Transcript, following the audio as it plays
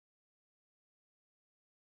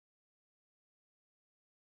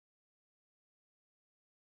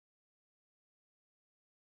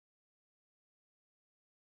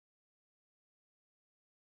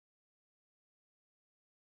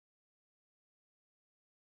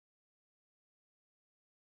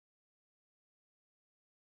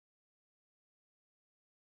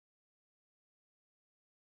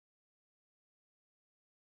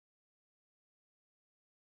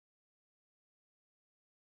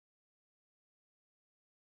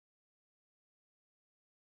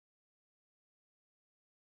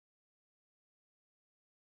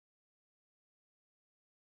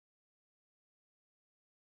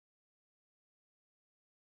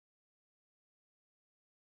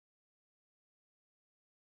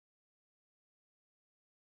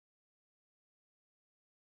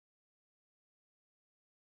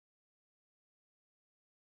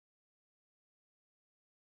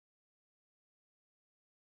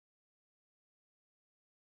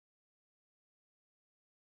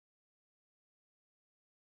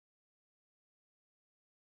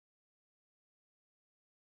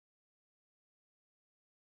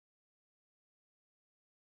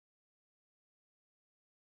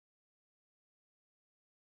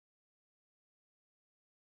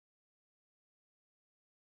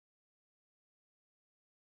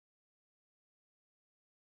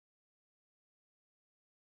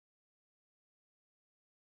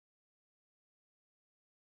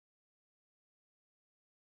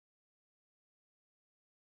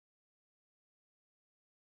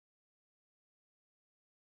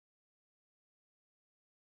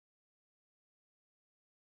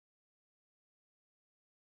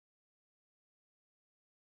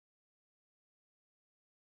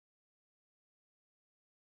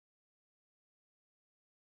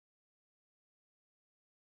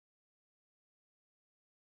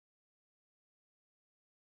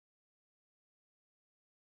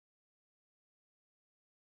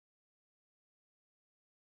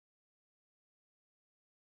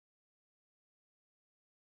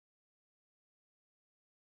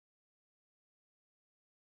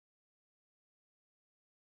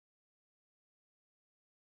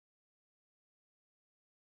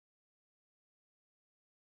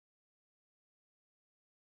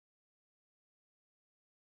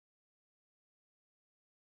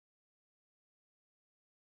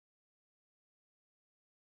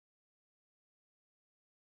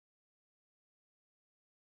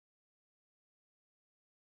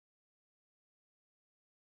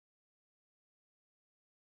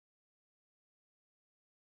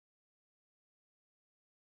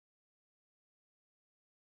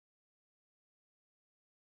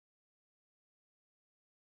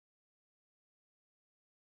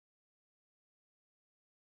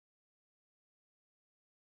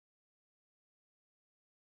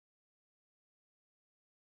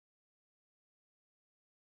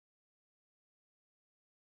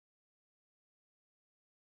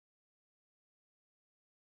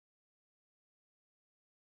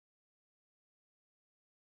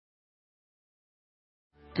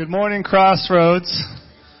Good morning, Crossroads.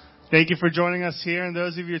 Thank you for joining us here, and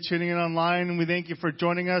those of you tuning in online, we thank you for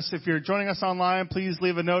joining us. If you're joining us online, please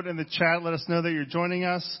leave a note in the chat. Let us know that you're joining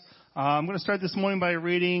us. I'm going to start this morning by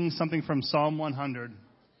reading something from Psalm 100.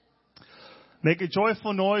 Make a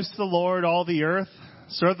joyful noise to the Lord, all the earth.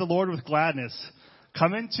 Serve the Lord with gladness.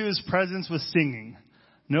 Come into his presence with singing.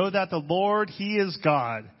 Know that the Lord, he is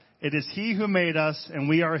God. It is he who made us, and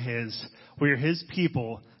we are his. We are his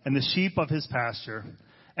people, and the sheep of his pasture.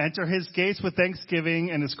 Enter his gates with thanksgiving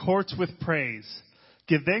and his courts with praise.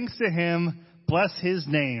 Give thanks to him, bless his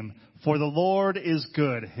name, for the Lord is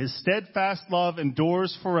good. His steadfast love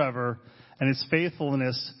endures forever, and his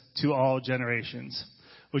faithfulness to all generations.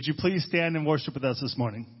 Would you please stand and worship with us this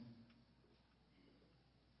morning?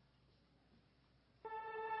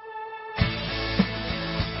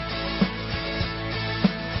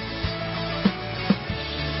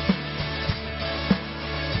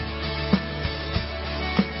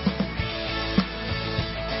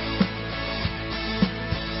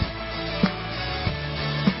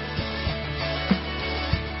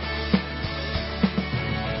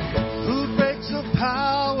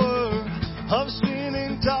 Power of sin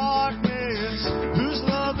and darkness, whose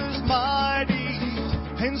love is mighty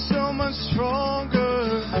and so much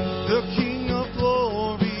stronger. The King of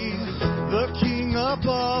glory, the King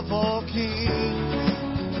above all kings,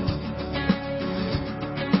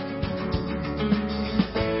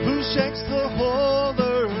 who shakes the whole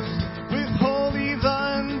earth with holy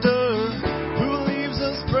thunder, who leaves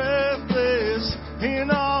us breathless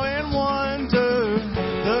in awe and wonder.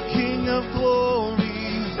 The King of glory,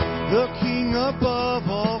 the King above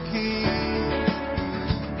all kings.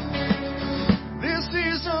 This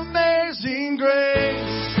is amazing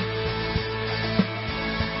grace.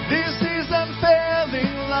 This is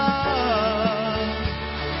unfailing love.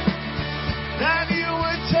 That you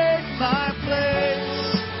would take my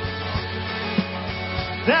place.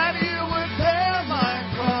 That you would bear my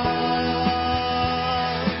cross.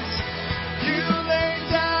 You laid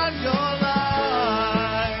down your life.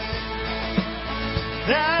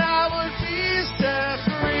 That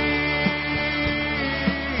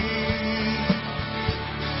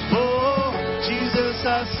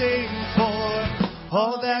I sing for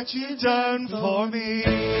all that you've done for me.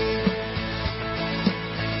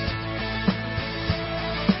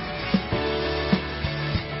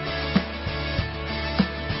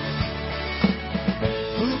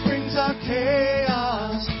 Who brings our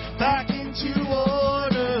chaos back into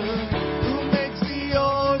order? Who makes the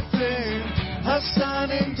orphan a son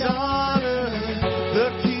and daughter? The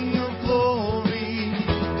King of glory,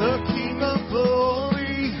 the King of glory.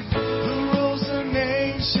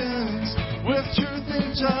 With truth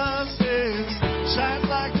and justice, shines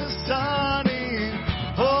like the sun in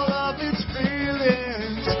all of its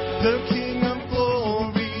brilliance. The King of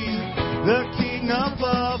glory, the King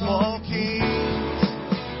above all kings.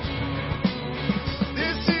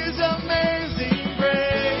 This is amazing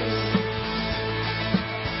grace.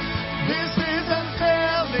 This is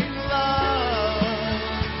unfailing love.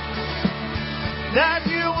 That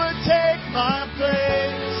you would take my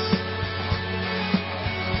place.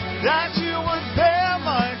 That you would bear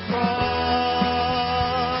my cross.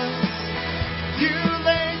 You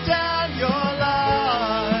laid down your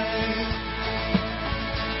life.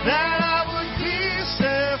 That I would be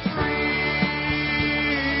set free.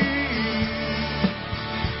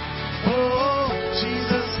 Oh,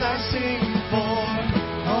 Jesus, I sing for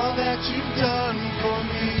all that you've done for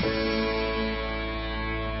me.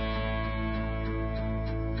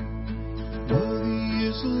 Worthy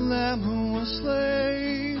is the Lamb who was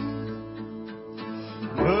slain.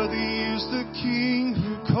 Worthy is the King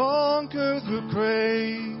who conquered the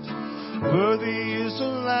grave. Worthy is the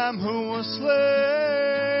Lamb who was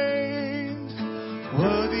slain.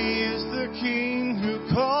 Worthy is the King who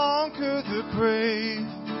conquered the grave.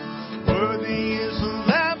 Worthy is the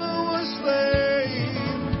Lamb who was slain.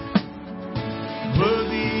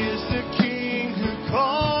 Worthy is the King who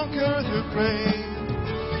conquered the grave.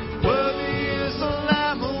 Worthy is the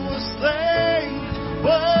Lamb who was slain.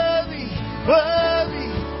 Worthy, worthy.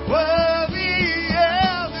 Worthy,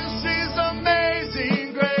 yeah, this is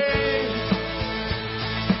amazing grace.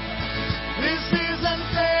 This is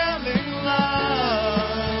unfailing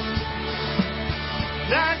love.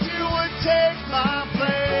 That you would take my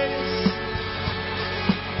place.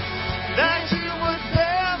 That you would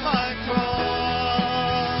bear my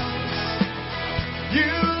cross.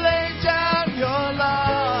 You laid down your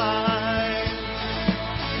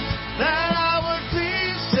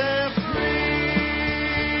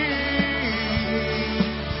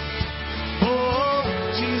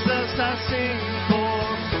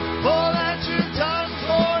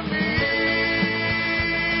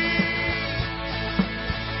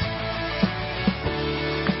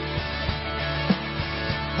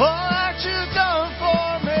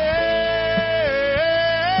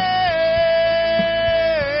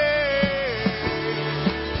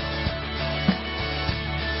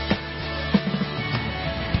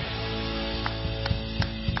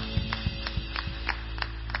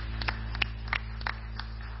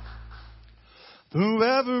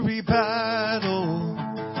battle,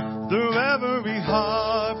 through every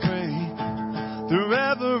heartbreak, through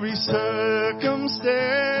every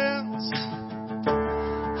circumstance.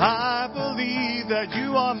 I believe that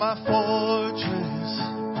you are my fortress,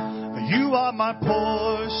 you are my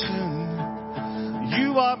portion,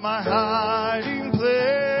 you are my hiding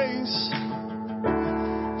place.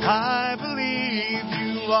 I believe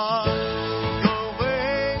you are the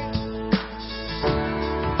way,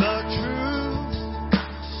 the truth,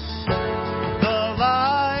 the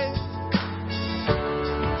life.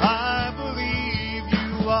 I believe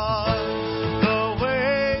you are the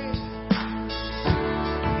way,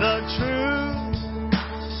 the truth,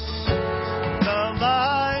 the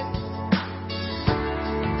life.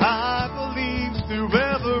 I believe through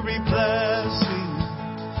every blessing,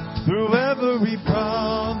 through every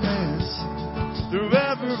promise, through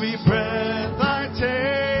every breath I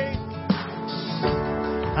take.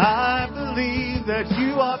 I believe that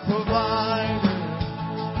you are provider,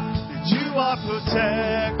 that you are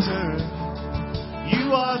protector,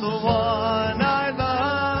 you are the one I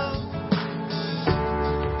love.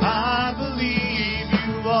 I believe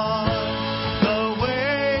you are the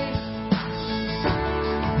way,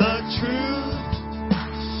 the truth,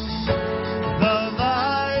 the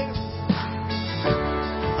life.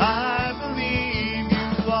 I believe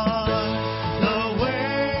you are the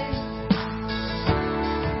way,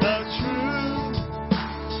 the truth,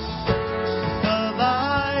 the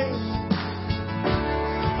life.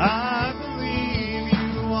 I believe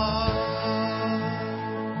you are.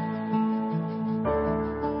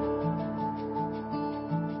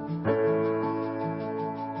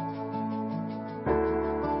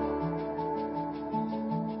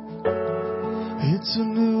 It's a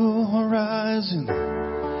new horizon,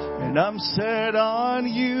 and I'm set on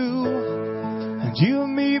you. And you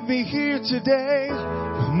meet me here today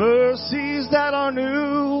with mercies that are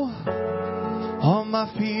new. All my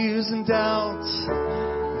fears and doubts,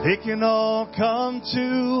 they can all come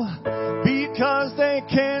to, because they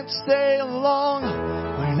can't stay long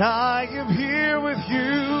when I am here with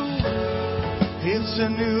you. It's a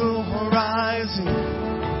new horizon,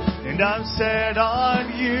 and I'm set on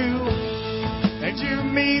you. And you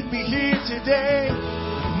meet me here today,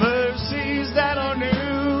 mercies that are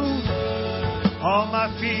new. All my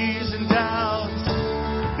fears and doubts,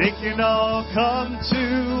 they can all come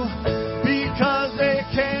to, because they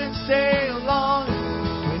can't stay long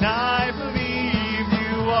when I believe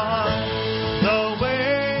you are the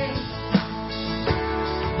way,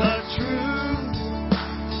 the truth,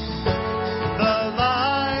 the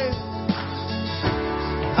life.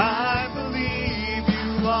 I believe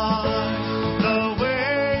you are the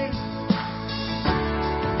way,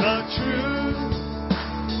 the truth,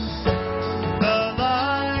 the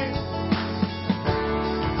life.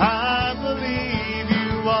 I believe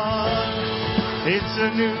you are. It's a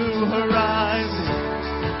new horizon,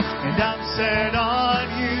 and I'm set on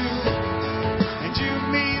you. And you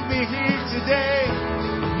meet me here today,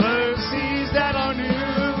 mercies that are new.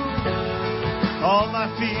 All my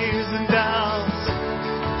fears and doubts,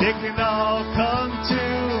 they can all come to,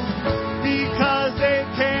 because they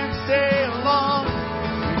can't stay long.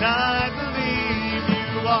 And I believe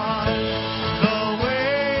you are the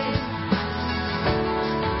way,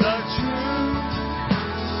 the truth,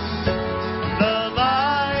 the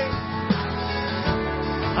life.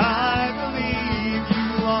 I believe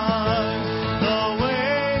you are the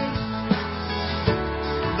way,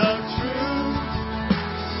 the truth,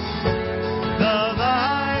 the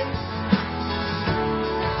life.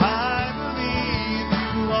 I believe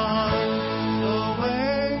you are the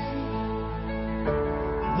way,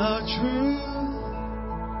 the truth,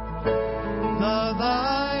 the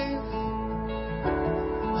life.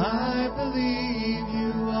 I believe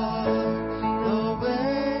you are the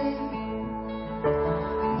way,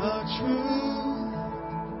 the truth,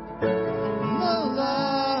 the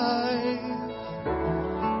life.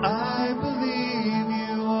 I believe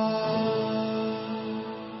you are.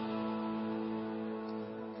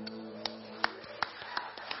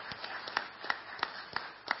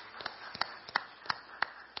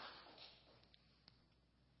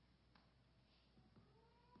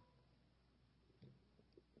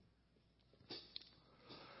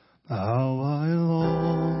 How I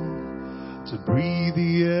long to breathe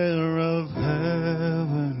the air of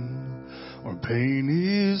heaven, where pain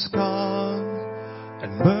is gone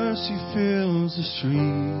and mercy fills the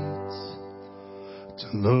streets, to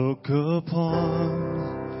look upon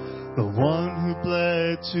the one who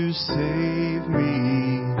bled to save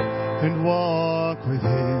me and walk with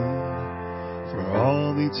him for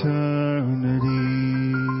all eternity.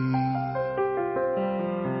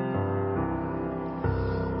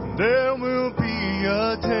 There will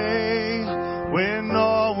a day when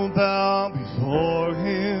all will bow before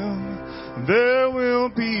Him. There will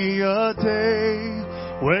be a day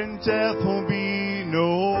when death will be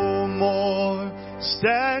no more.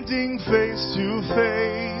 Standing face to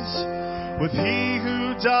face with He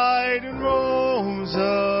who died and rose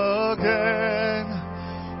again.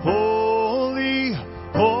 Holy,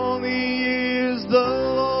 holy is the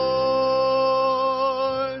Lord.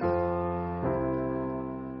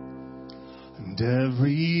 And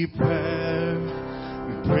every prayer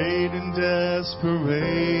we prayed in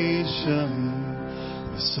desperation,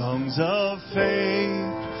 the songs of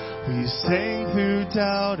faith we sang through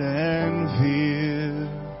doubt and fear.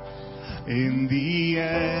 In the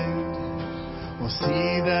end, we'll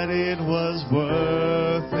see that it was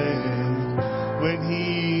worth it when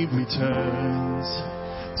He returns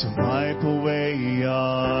to wipe away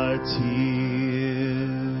our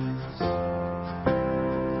tears.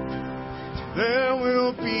 There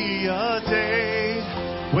will be a day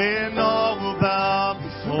when all will bow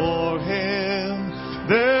before Him.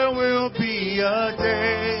 There will be a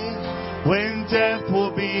day when death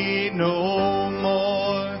will be no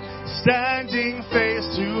more. Standing face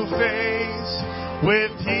to face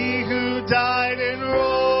with He who died and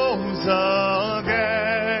rose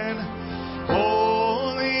again.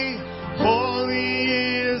 Holy, holy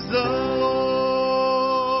is the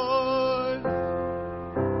Lord.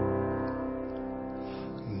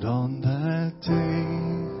 And on that day,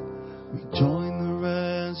 we join the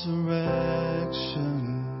resurrection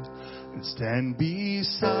and stand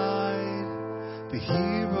beside the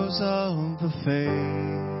heroes of the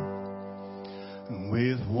faith. And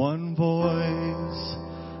with one voice,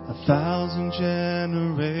 1,000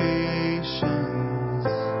 generations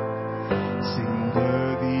sing,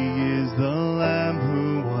 worthy is the Lamb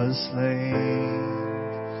who was slain.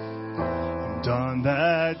 And on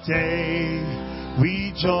that day,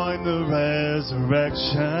 we join the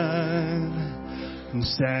resurrection and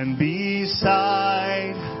stand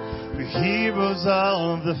beside the heroes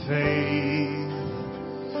of the faith.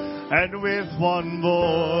 And with one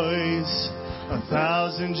voice,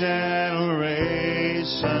 1,000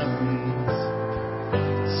 generations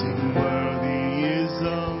sing, worthy is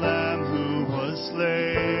the Lamb who was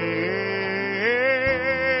slain.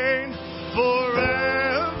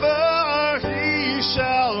 Forever He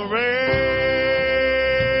shall reign.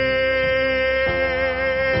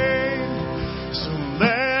 So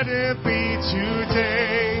let it be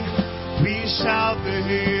today. We shout the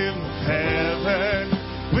hymn of heaven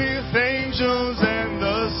with angels and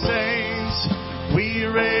the saints. We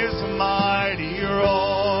raise a mighty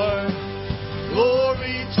roar.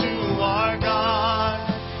 Glory to our God,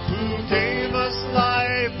 who gave us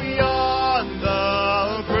life beyond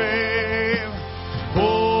the grave.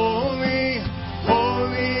 Holy,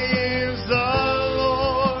 holy is the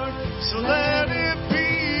Lord. So let it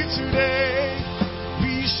be today.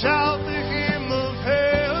 We shout the hymn of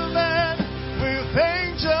heaven with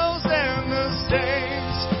angels and the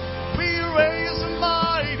saints. We raise a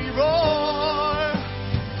mighty roar.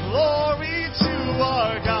 Glory to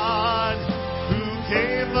our God, who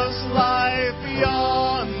gave us life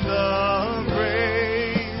beyond the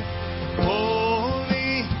grave.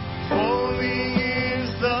 Holy, holy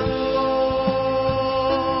is the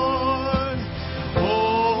Lord.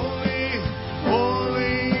 Holy,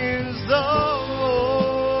 holy is the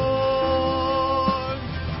Lord.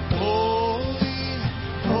 Holy,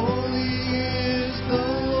 holy is the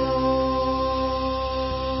Lord.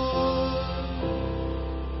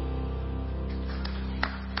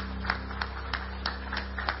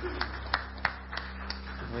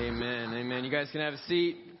 Amen. Amen. You guys can have a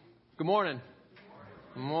seat. Good morning.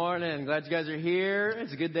 Good morning. Glad you guys are here.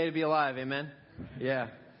 It's a good day to be alive. Amen. Yeah.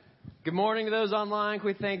 Good morning to those online. Can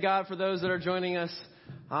we thank God for those that are joining us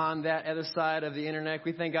on that other side of the internet?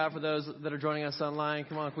 Can we thank God for those that are joining us online?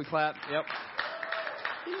 Come on, can we clap? Yep.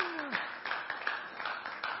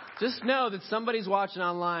 Just know that somebody's watching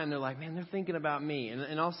online. They're like, man, they're thinking about me. And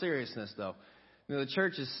in all seriousness, though, you know, the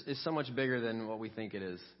church is so much bigger than what we think it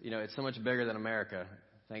is. You know, it's so much bigger than America.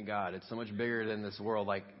 Thank God. It's so much bigger than this world.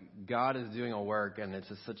 Like, God is doing a work, and it's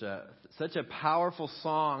just such a powerful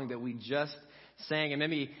song that we just sang. And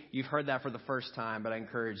maybe you've heard that for the first time, but I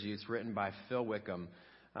encourage you. It's written by Phil Wickham,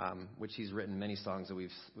 which he's written many songs that we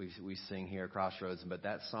sing here at Crossroads. But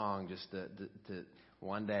that song, just to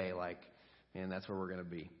one day, like, man, that's where we're going to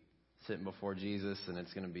be. sitting before Jesus, and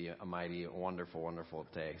it's going to be a mighty, wonderful, wonderful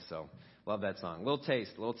day. So love that song. Little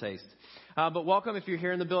taste. But welcome if you're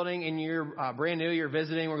here in the building and you're brand new, you're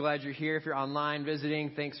visiting. We're glad you're here. If you're online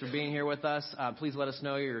visiting, thanks for being here with us. Please let us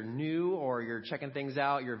know you're new or you're checking things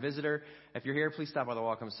out. You're a visitor. If you're here, please stop by the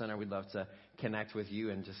Welcome Center. We'd love to connect with you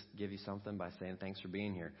and just give you something by saying thanks for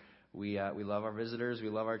being here. We love our visitors. We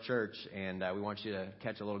love our church, and we want you to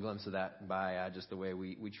catch a little glimpse of that by just the way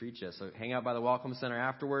we treat you. So hang out by the Welcome Center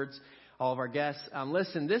afterwards. All of our guests.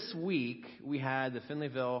 Listen, this week we had the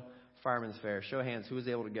Finleyville Fireman's Fair. Show of hands, who was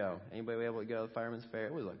able to go? Anybody able to go to the Fireman's Fair?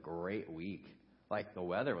 It was a great week. Like, the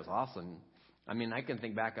weather was awesome. I mean, I can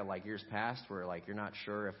think back at, like, years past where, like, you're not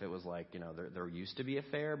sure if it was, like, you know, there used to be a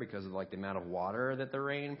fair because of, like, the amount of water that the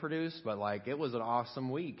rain produced. But, like, it was an awesome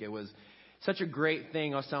week. It was such a great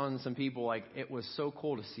thing. I was telling some people, like, it was so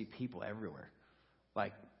cool to see people everywhere,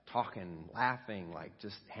 like talking, laughing, like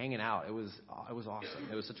just hanging out. It was awesome.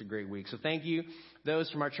 It was such a great week. So thank you, those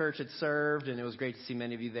from our church that served, and it was great to see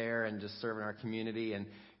many of you there and just serving our community. And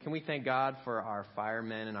can we thank God for our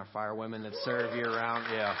firemen and our firewomen that serve year round?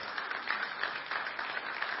 Yeah.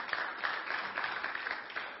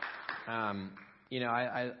 You know,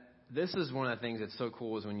 I this is one of the things that's so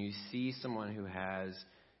cool is when you see someone who has,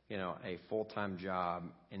 you know, a full-time job,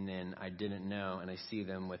 and then I didn't know, and I see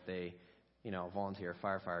them with a, you know, volunteer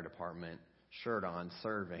firefighter department shirt on,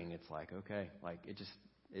 serving. It's like, okay, like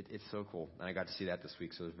it's so cool. And I got to see that this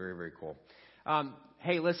week, so it was very, very cool.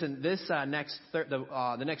 Hey, listen, this the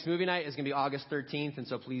next movie night is going to be August 13th, and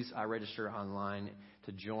so please register online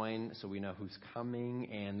to join so we know who's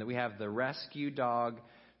coming. And then we have the Rescue Dog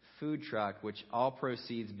food truck, which all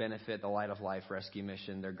proceeds benefit the Light of Life Rescue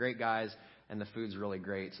Mission. They're great guys, and the food's really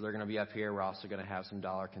great. So they're going to be up here. We're also going to have some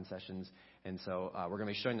dollar concessions. And so we're going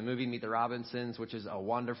to be showing the movie Meet the Robinsons, which is a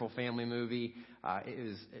wonderful family movie.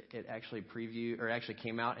 It actually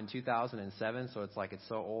came out in 2007, so it's like it's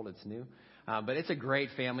so old it's new. But it's a great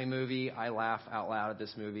family movie. I laugh out loud at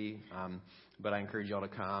this movie. But I encourage y'all to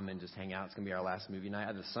come and just hang out. It's going to be our last movie night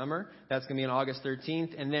of the summer. That's going to be on August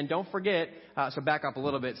 13th. And then don't forget, so back up a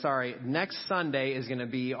little bit, sorry. Next Sunday is going to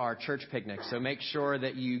be our church picnic. So make sure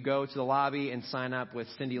that you go to the lobby and sign up with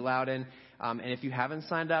Cindy Loudon. And if you haven't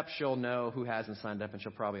signed up, she'll know who hasn't signed up, and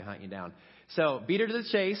she'll probably hunt you down. So beat her to the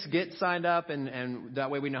chase. Get signed up, and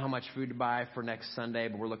that way we know how much food to buy for next Sunday.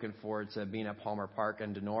 But we're looking forward to being at Palmer Park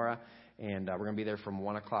in Denora. And we're going to be there from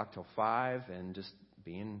 1 o'clock till 5 and just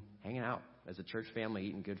hanging out as a church family,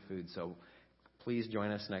 eating good food. So please join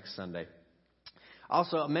us next Sunday.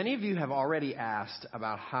 Also, many of you have already asked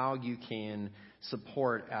about how you can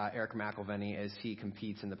support Eric McElveny as he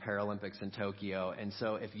competes in the Paralympics in Tokyo. And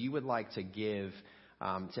so if you would like to give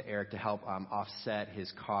to Eric to help offset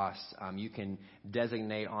his costs, you can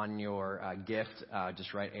designate on your gift,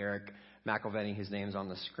 just write Eric McElveny. His name's on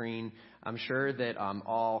the screen. I'm sure that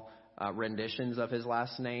all renditions of his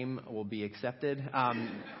last name will be accepted.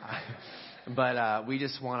 But we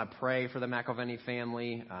just want to pray for the McElveny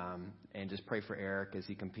family and just pray for Eric as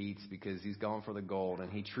he competes, because he's going for the gold.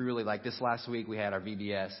 And he truly, like this last week, we had our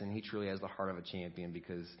VBS, and he truly has the heart of a champion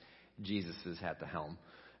because Jesus is at the helm.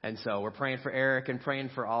 And so we're praying for Eric and praying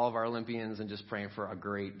for all of our Olympians and just praying for a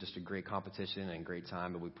great competition and great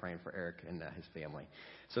time. But we're praying for Eric and his family.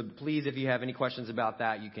 So please, if you have any questions about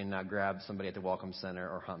that, you can grab somebody at the Welcome Center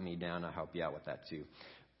or hunt me down. I'll help you out with that too.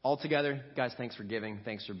 Altogether, guys, thanks for giving.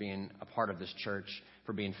 Thanks for being a part of this church,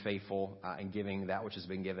 for being faithful and giving that which has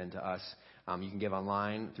been given to us. You can give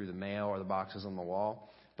online through the mail or the boxes on the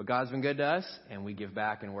wall. But God's been good to us, and we give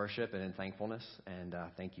back in worship and in thankfulness. And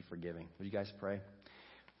thank you for giving. Would you guys pray?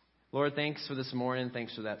 Lord, thanks for this morning.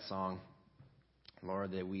 Thanks for that song.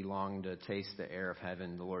 Lord, that we long to taste the air of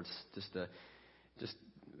heaven. The Lord's just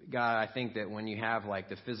God, I think that when you have like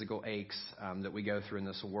the physical aches that we go through in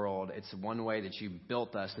this world, it's one way that you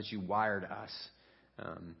built us, that you wired us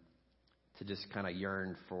to just kind of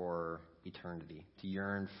yearn for eternity, to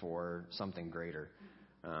yearn for something greater.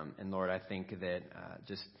 And Lord, I think that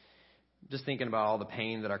just thinking about all the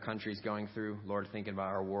pain that our country is going through, Lord, thinking about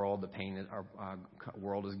our world, the pain that our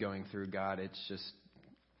world is going through, God, it's just,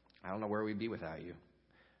 I don't know where we'd be without you.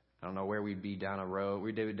 I don't know where we'd be down a road.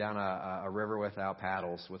 We'd be down a river without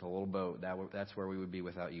paddles, with a little boat. That's where we would be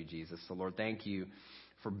without you, Jesus. So, Lord, thank you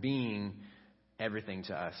for being everything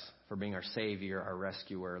to us, for being our Savior, our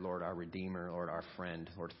rescuer, Lord, our Redeemer, Lord, our friend.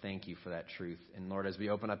 Lord, thank you for that truth. And, Lord, as we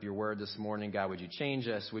open up your word this morning, God, would you change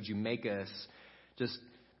us? Would you make us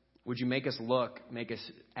look, make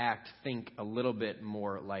us act, think a little bit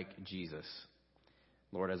more like Jesus?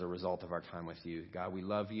 Lord, as a result of our time with you. God, we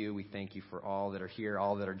love you. We thank you for all that are here,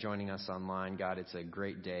 all that are joining us online. God, it's a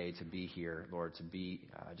great day to be here, Lord, to be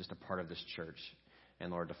just a part of this church.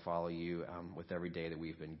 and, Lord, to follow you with every day that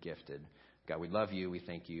we've been gifted. God, we love you. We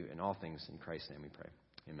thank you in all things. In Christ's name we pray.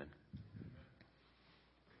 Amen.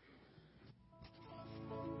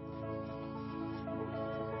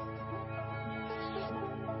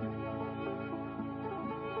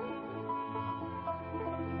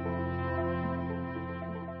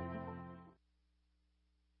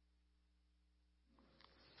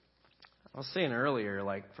 I was saying earlier,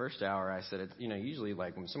 first hour, I said, usually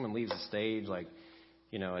when someone leaves the stage,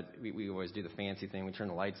 we always do the fancy thing. We turn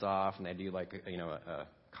the lights off and they do a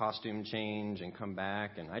costume change and come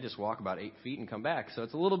back. And I just walk about 8 feet and come back. So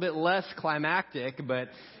it's a little bit less climactic, but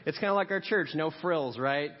it's kind of like our church, no frills,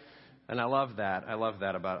 right? And I love that. I love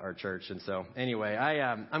that about our church. And so anyway,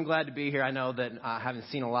 I'm glad to be here. I know that I haven't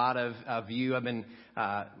seen a lot of you. I've been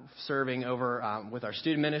serving over with our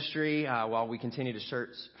student ministry while we continue to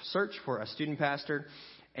search for a student pastor.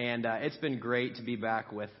 And it's been great to be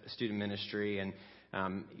back with student ministry and,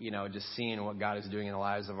 just seeing what God is doing in the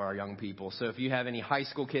lives of our young people. So if you have any high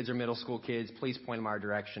school kids or middle school kids, please point them our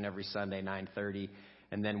direction every Sunday, 9:30.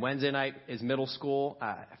 And then Wednesday night is middle school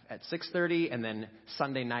at 6:30, and then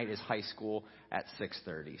Sunday night is high school at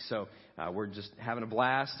 6:30. So we're just having a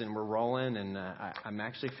blast, and we're rolling, and I'm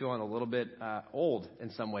actually feeling a little bit old in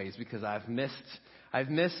some ways because I've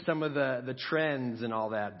missed some of the trends and all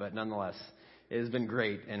that, but nonetheless, it has been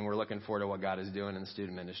great, and we're looking forward to what God is doing in the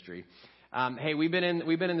student ministry. Hey, we've been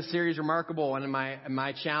in the series Remarkable, and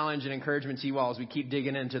my challenge and encouragement to you all as we keep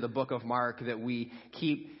digging into the book of Mark, that we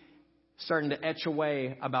keep starting to etch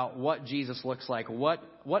away about what Jesus looks like.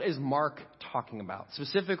 What is Mark talking about?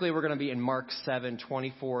 Specifically, we're going to be in Mark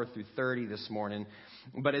 7:24 through 30 this morning.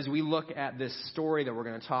 But as we look at this story that we're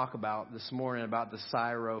going to talk about this morning about the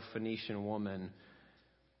Syrophoenician woman,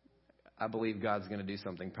 I believe God's going to do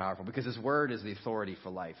something powerful because His Word is the authority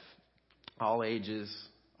for life. All ages,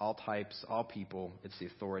 all types, all people, it's the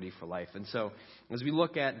authority for life. And so as we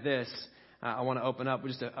look at this, I want to open up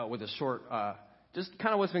just with a short just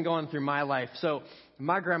kind of what's been going through my life. So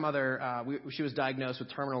my grandmother, she was diagnosed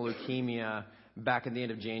with terminal leukemia back at the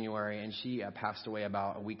end of January, and she passed away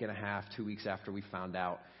about a week and a half, 2 weeks after we found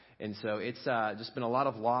out. And so it's just been a lot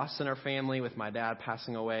of loss in our family with my dad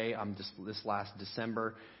passing away just this last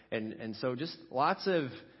December. And so just lots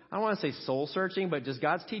of, I don't want to say soul searching, but just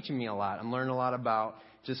God's teaching me a lot. I'm learning a lot about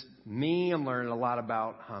just me. I'm learning a lot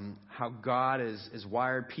about how God is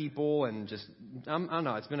wired people, and just I don't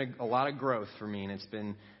know. It's been a lot of growth for me, and it's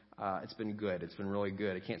been good. It's been really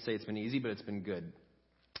good. I can't say it's been easy, but it's been good.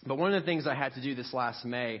 But one of the things I had to do this last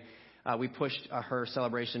May, we pushed her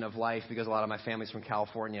celebration of life because a lot of my family's from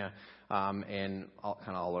California and kind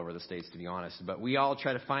of all over the states, to be honest. But we all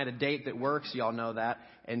try to find a date that works. You all know that,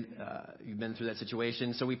 and you've been through that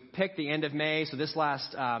situation. So we picked the end of May. So this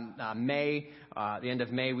last May, the end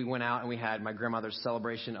of May, we went out and we had my grandmother's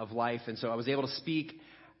celebration of life. And so I was able to speak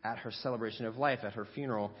at her celebration of life, at her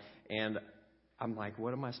funeral. And I'm like,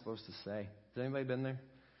 what am I supposed to say? Has anybody been there?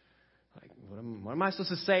 Like, what am I supposed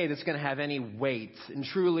to say that's going to have any weight? And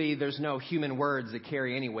truly, there's no human words that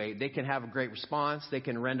carry any weight. They can have a great response. They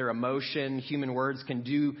can render emotion. Human words can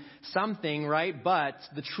do something, right? But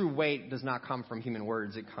the true weight does not come from human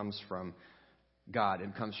words. It comes from God.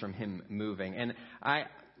 It comes from Him moving. And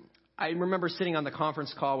I remember sitting on the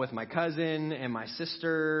conference call with my cousin and my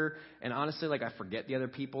sister, and honestly, I forget the other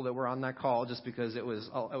people that were on that call just because it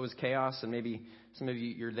was chaos. And maybe some of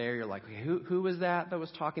you're there, you're like, who was that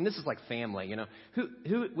was talking? This is like family,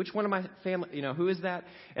 which one of my family, who is that?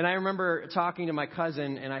 And I remember talking to my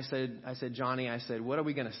cousin, and I said, Johnny, what are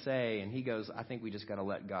we going to say? And he goes, I think we just got to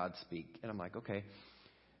let God speak. And I'm like, okay.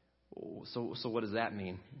 So what does that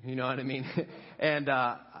mean? You know what I mean? And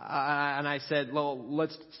I said, well,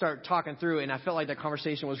 let's start talking through it. And I felt like that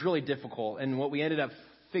conversation was really difficult. And what we ended up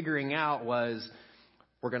figuring out was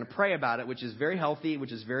we're going to pray about it, which is very healthy,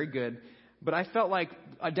 which is very good. But I felt like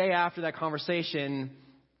a day after that conversation,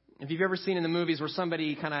 if you've ever seen in the movies where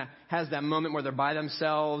somebody kind of has that moment where they're by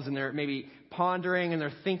themselves and they're maybe pondering and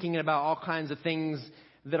they're thinking about all kinds of things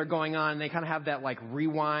that are going on, and they kind of have that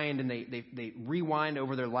rewind, and they rewind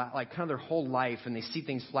over their kind of their whole life, and they see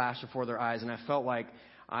things flash before their eyes. And I felt like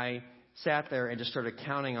I sat there and just started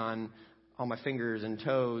counting on all my fingers and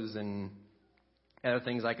toes and other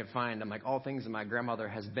things I could find. I'm like, all things that my grandmother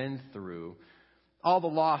has been through, all the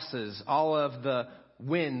losses, all of the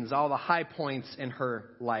wins, all the high points in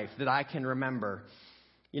her life that I can remember.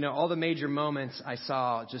 All the major moments I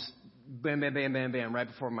saw just bam, bam, bam, bam, bam, right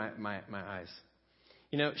before my eyes.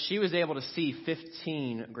 She was able to see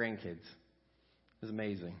 15 grandkids. It was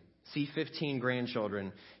amazing. See 15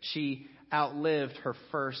 grandchildren. She outlived her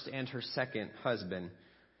first and her second husband.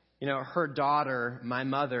 You know, her daughter, my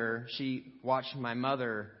mother, she watched my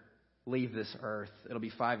mother leave this earth. It'll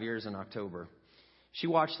be 5 years in October. She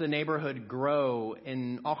watched the neighborhood grow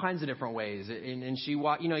in all kinds of different ways. And she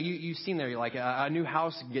watched, you've seen there, like a new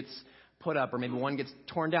house gets put up or maybe one gets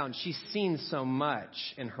torn down. She's seen so much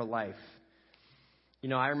in her life. You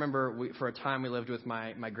know, I remember for a time we lived with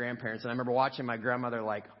my grandparents, and I remember watching my grandmother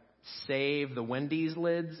like save the Wendy's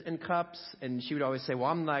lids and cups, and she would always say, "Well,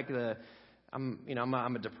 I'm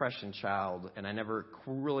a depression child," and I never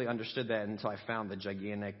really understood that until I found the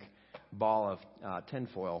gigantic ball of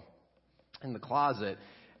tinfoil in the closet,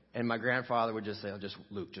 and my grandfather would just say,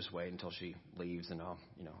 "Luke, just wait until she leaves, and I'll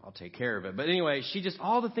take care of it." But anyway,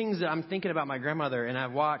 all the things that I'm thinking about my grandmother, and I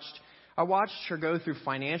watched her go through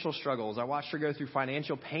financial struggles. I watched her go through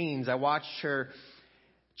financial pains. I watched her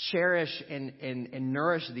cherish and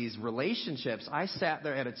nourish these relationships. I sat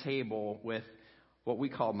there at a table with what we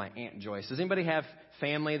call my Aunt Joyce. Does anybody have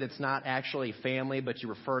family that's not actually family, but you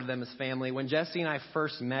refer to them as family? When Jesse and I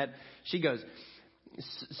first met, she goes,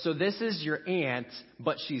 "So this is your aunt,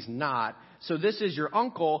 but she's not. So this is your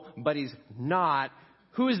uncle, but he's not.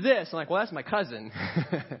 Who is this?" I'm like, "Well, that's my cousin."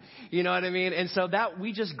 You know what I mean? And so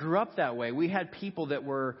we just grew up that way. We had people that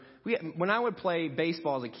when I would play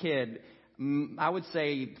baseball as a kid, I would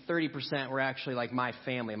say 30% were actually like my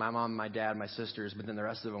family, my mom, my dad, my sisters, but then the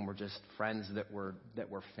rest of them were just friends that were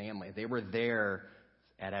family. They were there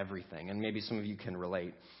at everything, and maybe some of you can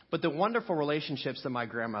relate. But the wonderful relationships that my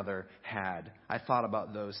grandmother had, I thought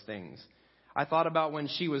about those things. I thought about when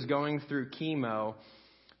she was going through chemo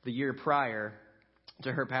the year prior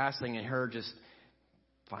to her passing and her just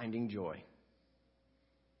finding joy.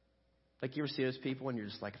 Like, you ever see those people and you're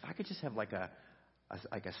just like, if I could just have like a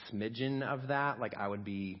smidgen of that, like I would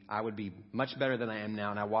be much better than I am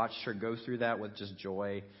now. And I watched her go through that with just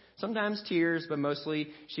joy, sometimes tears, but mostly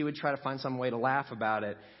she would try to find some way to laugh about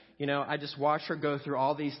it. You know, I just watched her go through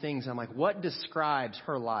all these things. I'm like, what describes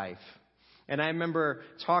her life? And I remember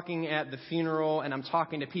talking at the funeral, and I'm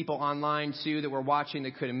talking to people online too that were watching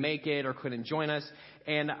that couldn't make it or couldn't join us.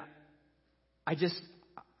 And I just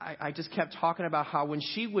kept talking about how when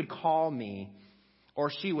she would call me,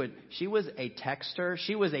 or she was a texter,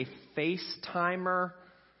 she was a FaceTimer.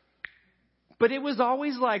 But it was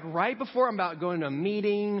always like right before I'm about going to a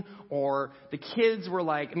meeting, or the kids were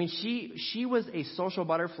like, I mean, she was a social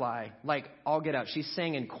butterfly, like all get out. She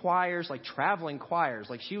sang in choirs, like traveling choirs.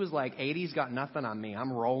 Like she was like, 80s got nothing on me.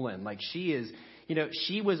 I'm rolling. Like she is,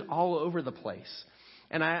 she was all over the place.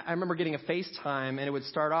 And I remember getting a FaceTime, and it would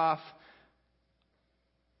start off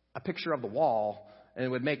a picture of the wall, and it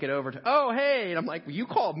would make it over to, "Oh, hey." And I'm like, well, you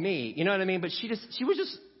called me. You know what I mean? But she was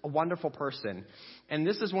just a wonderful person. And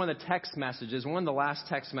this is one of the text messages, one of the last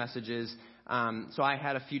text messages. So I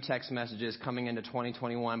had a few text messages coming into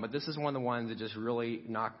 2021, but this is one of the ones that just really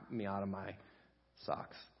knocked me out of my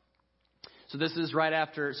socks. So this is right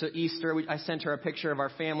after, Easter. I sent her a picture of our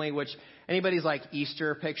family, which anybody's like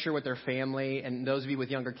Easter picture with their family. And those of you with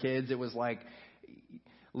younger kids, it was like,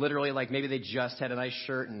 literally, like maybe they just had a nice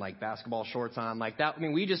shirt and like basketball shorts on, like that. I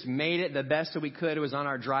mean, we just made it the best that we could. It was on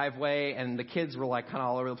our driveway, and the kids were like kind of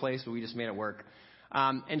all over the place, but we just made it work.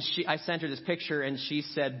 And I sent her this picture, and she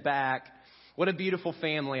said back, "What a beautiful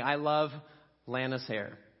family. I love Lana's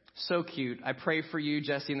hair. So cute. I pray for you,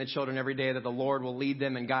 Jesse, and the children every day that the Lord will lead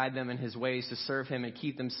them and guide them in his ways to serve him and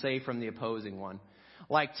keep them safe from the opposing one.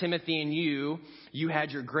 Like Timothy and you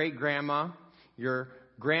had your great grandma, your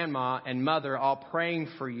grandma and mother all praying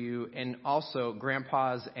for you, and also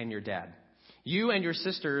grandpas and your dad. You and your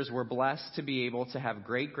sisters were blessed to be able to have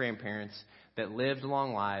great grandparents that lived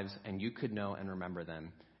long lives, and you could know and remember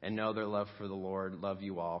them and know their love for the Lord. Love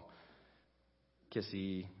you all."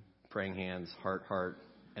 Kissy, praying hands, heart,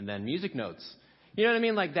 and then music notes. You know what I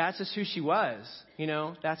mean? Like, that's just who she was.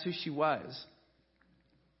 That's who she was.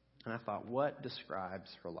 And I thought, what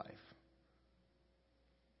describes her life?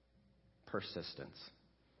 Persistence.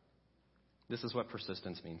 This is what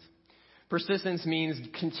persistence means. Persistence means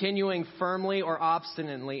continuing firmly or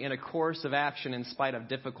obstinately in a course of action in spite of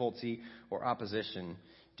difficulty or opposition.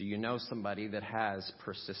 Do you know somebody that has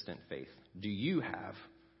persistent faith? Do you have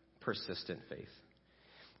persistent faith?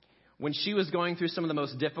 When she was going through some of the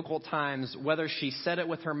most difficult times, whether she said it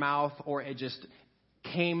with her mouth or it just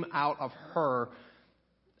came out of her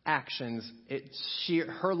actions,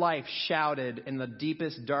 her life shouted in the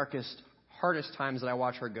deepest, darkest, hardest times that I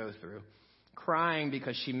watch her go through. Crying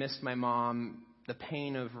because she missed my mom, the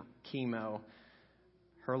pain of chemo.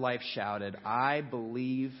 Her life shouted, "I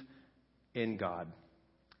believe in God,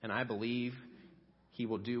 and I believe he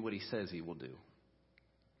will do what he says he will do."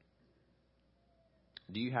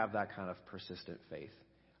 Do you have that kind of persistent faith?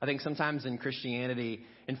 I think sometimes in Christianity,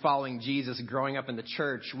 in following Jesus, growing up in the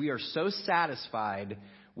church, we are so satisfied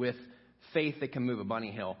with faith that can move a bunny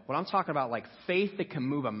hill. What I'm talking about, like faith that can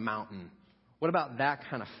move a mountain. What about that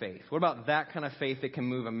kind of faith? What about that kind of faith that can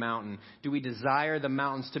move a mountain? Do we desire the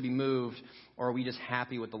mountains to be moved, or are we just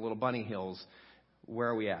happy with the little bunny hills? Where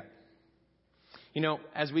are we at? You know,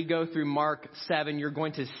 as we go through Mark 7, you're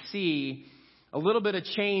going to see a little bit of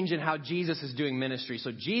change in how Jesus is doing ministry.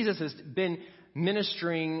 So Jesus has been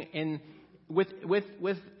ministering with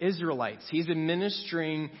Israelites. He's been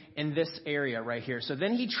ministering in this area right here. So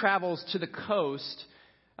then he travels to the coast,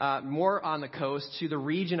 more on the coast, to the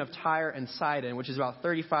region of Tyre and Sidon, which is about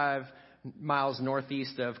 35 miles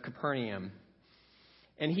northeast of Capernaum.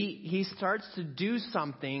 And he starts to do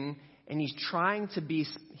something, and he's trying to be,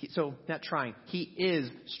 he is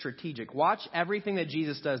strategic. Watch everything that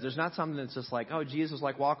Jesus does. There's not something that's just like, oh, Jesus was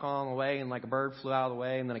like walking along the way and like a bird flew out of the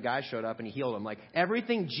way and then a guy showed up and he healed him. Like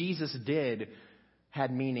everything Jesus did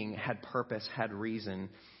had meaning, had purpose, had reason.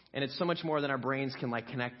 And it's so much more than our brains can like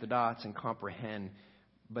connect the dots and comprehend.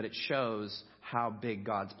 But it shows how big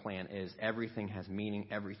God's plan is. Everything has meaning,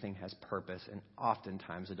 everything has purpose, and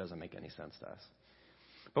oftentimes it doesn't make any sense to us.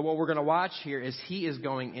 But what we're going to watch here is he is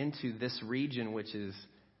going into this region, which is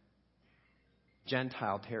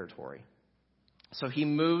Gentile territory. So he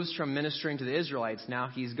moves from ministering to the Israelites. Now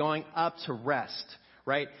he's going up to rest,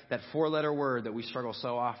 right? That 4-letter word that we struggle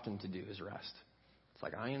so often to do is rest. It's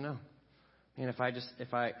like, I don't even know. Man, I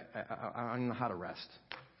don't even know how to rest.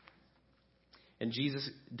 And Jesus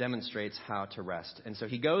demonstrates how to rest. And so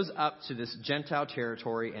he goes up to this Gentile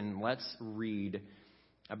territory, and let's read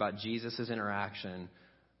about Jesus' interaction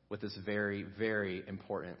with this very, very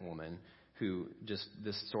important woman who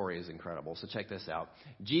this story is incredible. So check this out.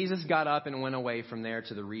 Jesus got up and went away from there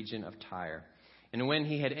to the region of Tyre. And when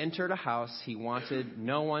he had entered a house, he wanted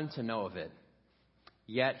no one to know of it.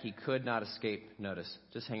 Yet he could not escape notice.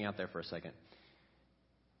 Just hang out there for a second.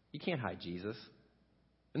 You can't hide Jesus.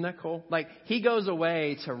 Isn't that cool? Like, he goes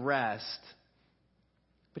away to rest,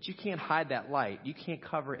 but you can't hide that light. You can't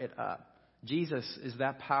cover it up. Jesus is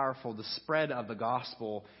that powerful. The spread of the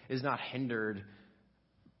gospel is not hindered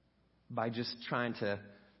by just trying to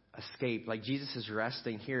escape. Like, Jesus is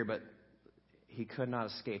resting here, but he could not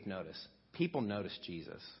escape notice. People notice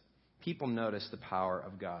Jesus. People notice the power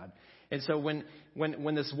of God. And so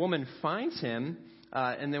when this woman finds him,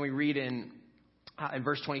 and then we read in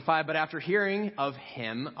verse 25, but after hearing of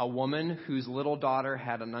him, a woman whose little daughter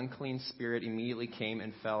had an unclean spirit immediately came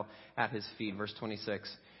and fell at his feet. Verse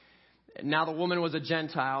 26. Now the woman was a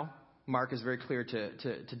Gentile. Mark is very clear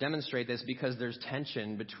to demonstrate this because there's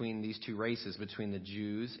tension between these two races, between the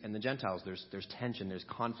Jews and the Gentiles. There's tension, there's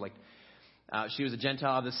conflict. She was a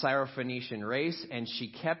Gentile of the Syrophoenician race, and she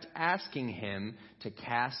kept asking him to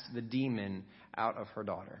cast the demon out of her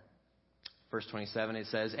daughter. Verse 27, it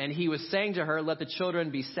says, and he was saying to her, let the children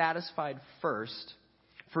be satisfied first,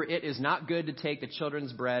 for it is not good to take the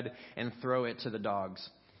children's bread and throw it to the dogs.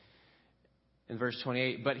 In verse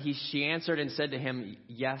 28, but she answered and said to him,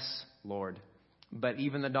 yes, Lord, but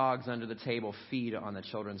even the dogs under the table feed on the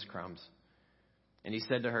children's crumbs. And he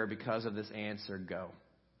said to her, because of this answer, go.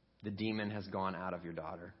 The demon has gone out of your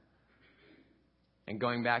daughter. And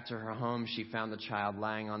going back to her home, she found the child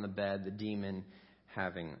lying on the bed, the demon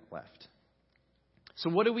having left. So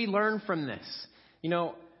what do we learn from this? You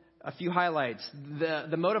know, a few highlights.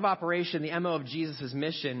 The mode of operation, the MO of Jesus'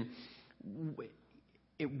 mission,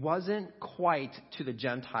 it wasn't quite to the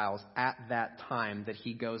Gentiles at that time that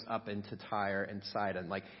he goes up into Tyre and Sidon.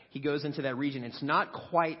 Like, he goes into that region. It's not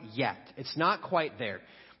quite yet. It's not quite there.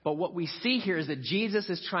 But what we see here is that Jesus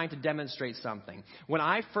is trying to demonstrate something. When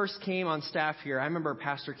I first came on staff here, I remember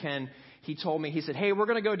Pastor Ken, he told me, he said, hey, we're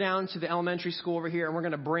going to go down to the elementary school over here and we're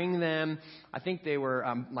going to bring them, I think they were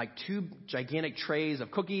like 2 gigantic trays of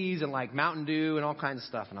cookies and like Mountain Dew and all kinds of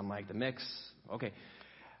stuff. And I'm like, the mix, okay.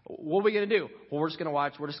 What are we going to do? Well, we're just going to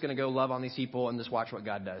watch. We're just going to go love on these people and just watch what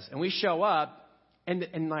God does. And we show up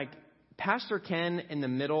and like Pastor Ken in the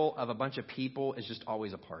middle of a bunch of people is just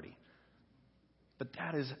always a party. But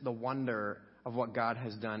that is the wonder of what God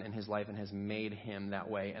has done in his life and has made him that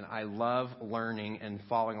way. And I love learning and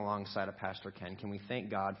following alongside of Pastor Ken. Can we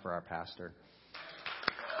thank God for our pastor?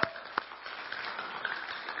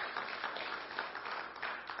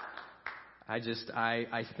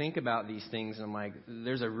 I think about these things and I'm like,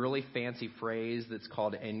 there's a really fancy phrase that's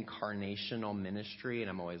called incarnational ministry.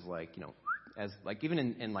 And I'm always like, you know, as like even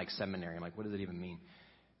in like seminary, I'm like, what does it even mean?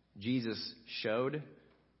 Jesus showed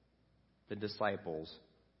the disciples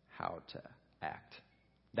how to act.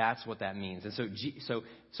 That's what that means. And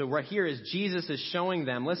so right here is Jesus is showing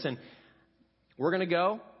them, listen, we're going to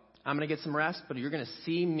go I'm going to get some rest, but you're going to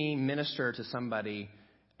see me minister to somebody,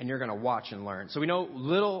 and you're going to watch and learn. So we know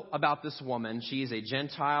little about this woman. She is a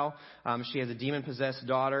Gentile. She has a demon-possessed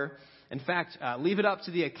daughter. In fact, leave it up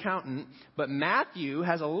to the accountant, but Matthew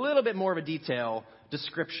has a little bit more of a detailed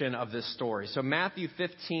description of this story. So Matthew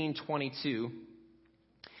 15:22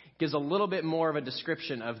 gives a little bit more of a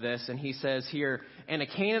description of this, and he says here, "And a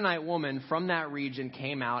Canaanite woman from that region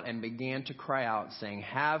came out and began to cry out, saying,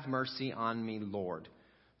 'Have mercy on me, Lord,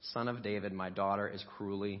 Son of David, my daughter is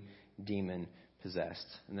cruelly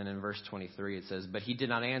demon-possessed.'" And then in verse 23 it says, "But he did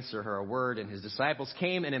not answer her a word, and his disciples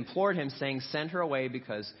came and implored him, saying, 'Send her away,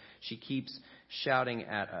 because she keeps shouting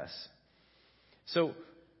at us.'" So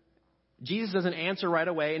Jesus doesn't answer right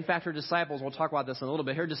away. In fact, her disciples, we'll talk about this in a little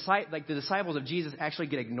bit. The disciples of Jesus actually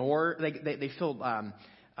get ignored. They feel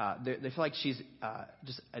like she's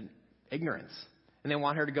just an ignorance, and they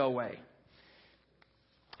want her to go away.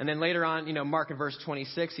 And then later on, Mark in verse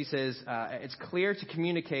 26, he says, it's clear to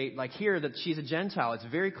communicate, like here, that she's a Gentile. It's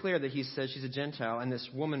very clear that he says she's a Gentile. And this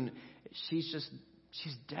woman, she's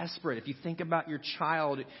desperate. If you think about your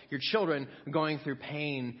children going through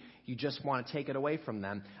pain, you just want to take it away from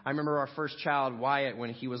them. I remember our first child, Wyatt,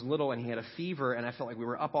 when he was little and he had a fever, and I felt like we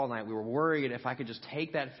were up all night. We were worried if I could just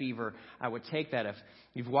take that fever, I would take that. If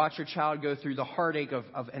you've watched your child go through the heartache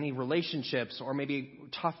of any relationships or maybe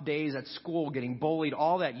tough days at school, getting bullied,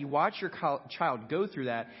 all that, you watch your child go through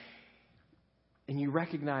that, and you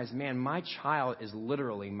recognize, man, my child is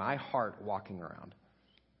literally my heart walking around.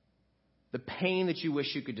 The pain that you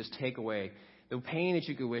wish you could just take away. The pain that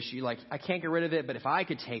you could wish you, I can't get rid of it, but if I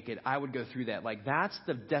could take it, I would go through that. That's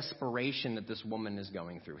the desperation that this woman is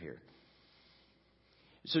going through here.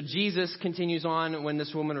 So Jesus continues on when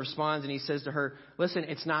this woman responds, and he says to her, "Listen,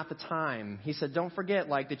 it's not the time." He said, "Don't forget,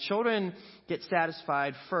 the children get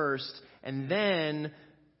satisfied first, and then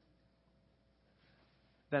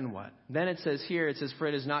what?" Then it says here, "For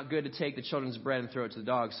it is not good to take the children's bread and throw it to the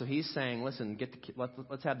dogs." So he's saying, listen,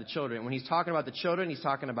 let's have the children. When he's talking about the children, he's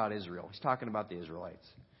talking about Israel. He's talking about the Israelites.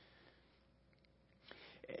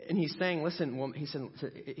 And he's saying, listen,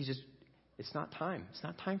 it's not time. It's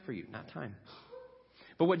not time for you. Not time.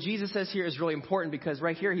 But what Jesus says here is really important, because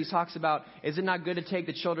right here he talks about, is it not good to take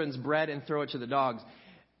the children's bread and throw it to the dogs?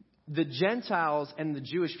 The Gentiles and the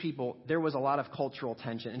Jewish people, there was a lot of cultural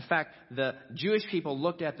tension. In fact, the Jewish people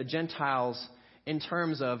looked at the Gentiles in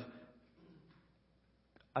terms of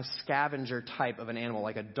a scavenger type of an animal,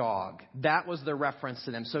 like a dog. That was the reference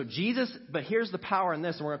to them. So Jesus, but here's the power in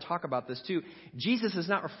this, and we're going to talk about this too. Jesus is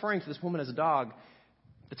not referring to this woman as a dog.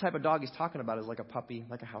 The type of dog he's talking about is like a puppy,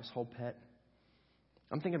 like a household pet.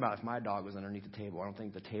 I'm thinking about if my dog was underneath the table, I don't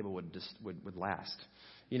think the table would last.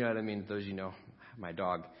 You know what I mean? Those my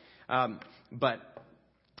dog. But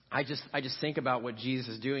I just think about what Jesus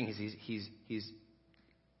is doing. He's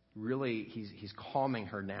calming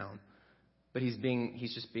her down, but he's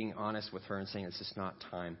just being honest with her and saying it's just not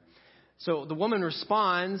time. So the woman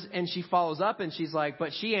responds, and she follows up, and she's like,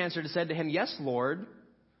 "But she answered and said to him, 'Yes, Lord,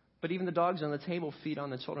 but even the dogs on the table feed on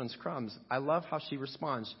the children's crumbs.'" I love how she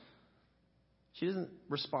responds. She doesn't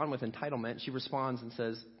respond with entitlement. She responds and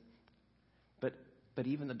says, but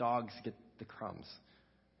even the dogs get the crumbs.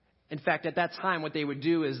 In fact, at that time, what they would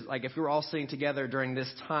do is, if we were all sitting together during this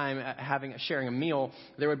time, sharing a meal,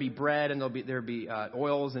 there would be bread, and there would be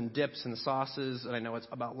oils and dips and sauces. And I know it's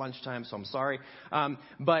about lunchtime, so I'm sorry.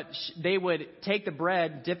 But they would take the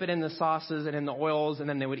bread, dip it in the sauces and in the oils, and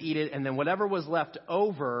then they would eat it. And then whatever was left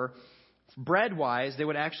over, bread-wise, they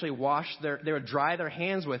would actually they would dry their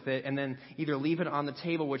hands with it, and then either leave it on the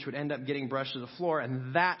table, which would end up getting brushed to the floor,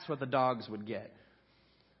 and that's what the dogs would get.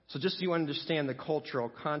 So just so you understand the cultural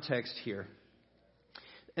context here.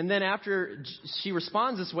 And then after she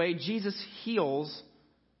responds this way, Jesus heals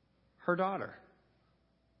her daughter.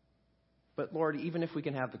 But Lord, even if we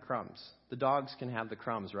can have the crumbs, the dogs can have the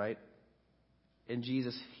crumbs, right? And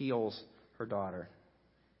Jesus heals her daughter.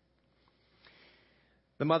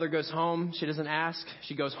 The mother goes home. She doesn't ask.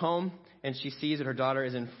 She goes home, and she sees that her daughter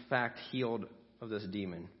is in fact healed of this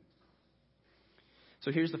demon.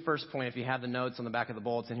 So here's the first point. If you have the notes on the back of the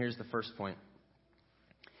bulletin, here's the first point.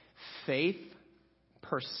 Faith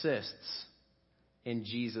persists in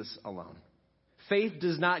Jesus alone. Faith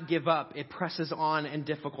does not give up. It presses on in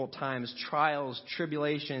difficult times, trials,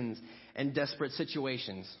 tribulations, and desperate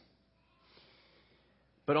situations.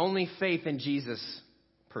 But only faith in Jesus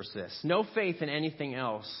persists. No faith in anything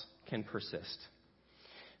else can persist.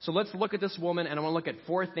 So let's look at this woman, and I want to look at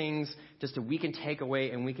 4 things just that we can take away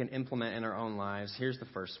and we can implement in our own lives. Here's the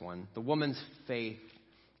first one. The woman's faith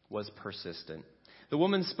was persistent. The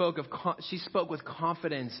woman spoke with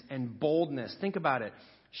confidence and boldness. Think about it.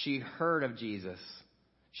 She heard of Jesus.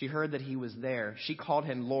 She heard that he was there. She called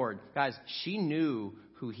him Lord. Guys, she knew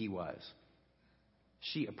who he was.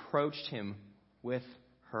 She approached him with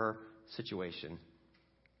her situation.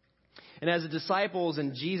 And as the disciples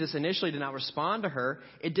and Jesus initially did not respond to her,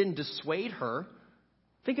 it didn't dissuade her.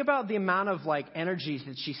 Think about the amount of energy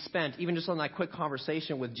that she spent, even just on that quick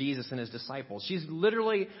conversation with Jesus and his disciples. She's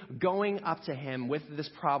literally going up to him with this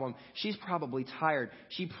problem. She's probably tired.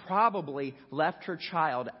 She probably left her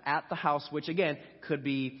child at the house, which again, could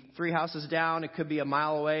be 3 houses down. It could be a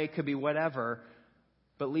mile away. It could be whatever.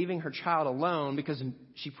 But leaving her child alone because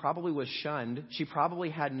she probably was shunned. She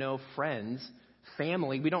probably had no friends,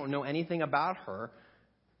 family. We don't know anything about her.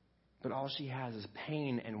 But all she has is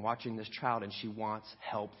pain and watching this child, and she wants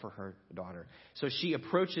help for her daughter. So she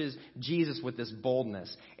approaches Jesus with this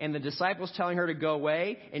boldness. And the disciples telling her to go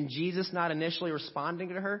away, and Jesus not initially responding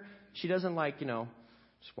to her, she doesn't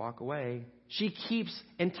just walk away. She keeps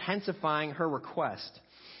intensifying her request.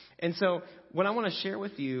 And so what I want to share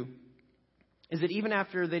with you is that even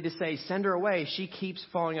after they just say, send her away, she keeps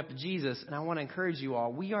following up to Jesus. And I want to encourage you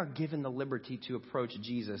all, we are given the liberty to approach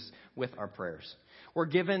Jesus with our prayers. We're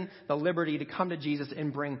given the liberty to come to Jesus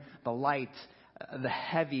and bring the light, the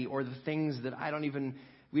heavy, or the things that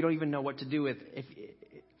we don't even know what to do with.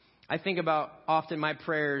 I think about often my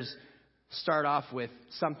prayers start off with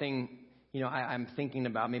something, I'm thinking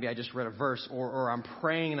about, maybe I just read a verse, or I'm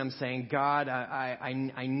praying and I'm saying, God,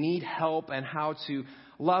 I need help and how to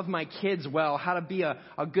love my kids well, how to be a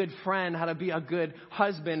good friend, how to be a good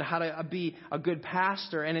husband, how to be a good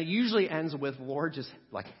pastor. And it usually ends with, Lord,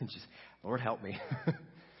 Lord, help me. And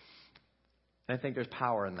I think there's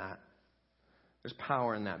power in that. There's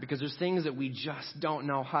power in that because there's things that we just don't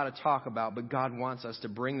know how to talk about, but God wants us to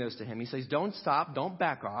bring those to him. He says, don't stop, don't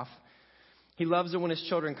back off. He loves it when his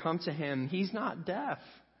children come to him. He's not deaf.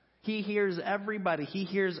 He hears everybody. He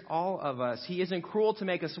hears all of us. He isn't cruel to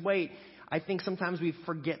make us wait. I think sometimes we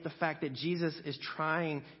forget the fact that Jesus is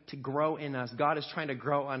trying to grow in us. God is trying to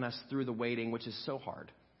grow on us through the waiting, which is so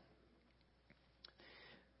hard.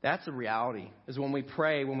 That's the reality, is when we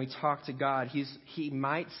pray, when we talk to God, He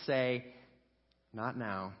might say, not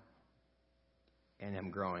now, and I'm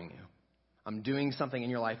growing you. I'm doing something in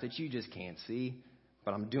your life that you just can't see,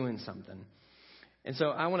 but I'm doing something. And so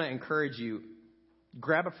I want to encourage you,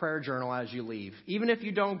 grab a prayer journal as you leave. Even if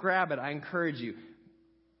you don't grab it, I encourage you,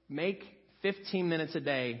 make 15 minutes a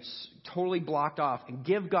day totally blocked off and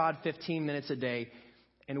give God 15 minutes a day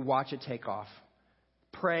and watch it take off.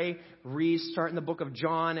 Pray, start in the book of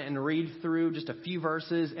John and read through just a few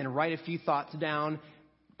verses and write a few thoughts down.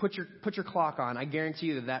 Put your clock on. I guarantee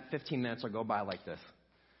you that 15 minutes will go by like this.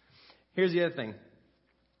 Here's the other thing.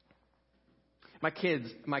 My kids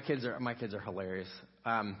are hilarious.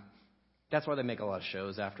 That's why they make a lot of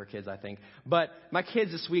shows after kids, I think. But my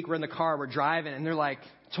kids this week were in the car, we're driving, and they're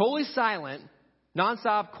totally silent,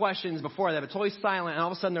 nonstop questions before that, but totally silent. And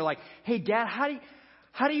all of a sudden they're like, "Hey, Dad, how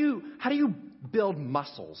do you build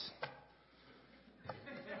muscles?"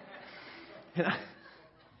 And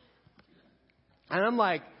I'm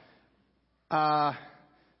like,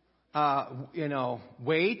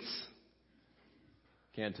 weights.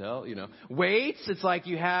 Can't tell, Weights, it's like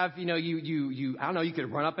you have, you I don't know, you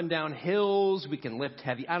could run up and down hills. We can lift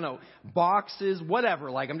heavy, I don't know, boxes, whatever.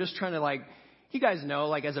 I'm just trying to you guys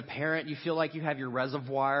know, as a parent, you feel like you have your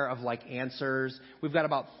reservoir of answers. We've got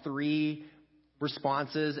about 3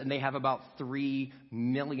 responses and they have about 3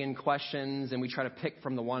 million questions. And we try to pick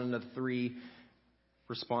from the one of the 3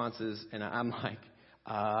 responses. And I'm like,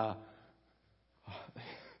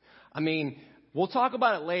 we'll talk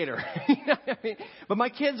about it later. You know what I mean? But my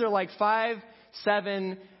kids are 5,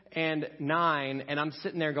 7, and 9, and I'm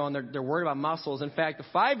sitting there going, they're worried about muscles. In fact, the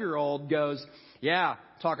 5-year-old goes, yeah,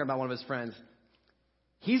 talking about one of his friends,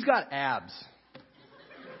 he's got abs.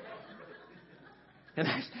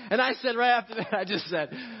 And I said right after that, I just said,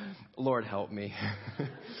 Lord, help me.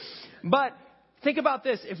 But think about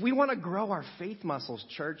this. If we want to grow our faith muscles,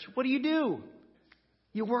 church, what do?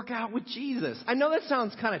 You work out with Jesus. I know that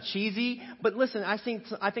sounds kind of cheesy, but listen, I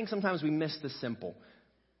think sometimes we miss the simple.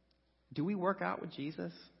 Do we work out with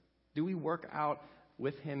Jesus? Do we work out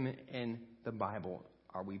with him in the Bible?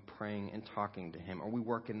 Are we praying and talking to him? Are we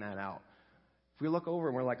working that out? If we look over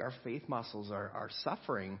and we're our faith muscles are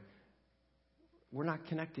suffering, we're not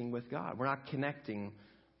connecting with God. We're not connecting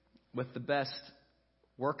with the best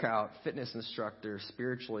workout fitness instructor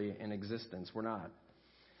spiritually in existence. We're not.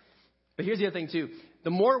 But here's the other thing, too. The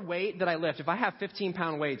more weight that I lift, if I have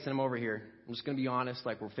 15-pound weights and I'm over here, I'm just going to be honest,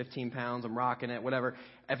 like we're 15 pounds, I'm rocking it, whatever.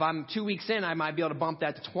 If I'm 2 weeks in, I might be able to bump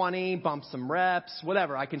that to 20, bump some reps,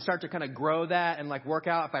 whatever. I can start to kind of grow that and like work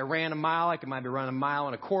out. If I ran a mile, I might be running a mile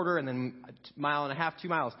and a quarter and then a mile and a half, 2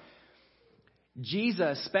 miles.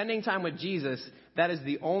 Jesus, spending time with Jesus, that is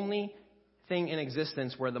the only thing in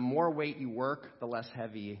existence where the more weight you work, the less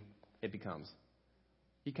heavy it becomes.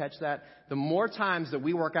 You catch that? The more times that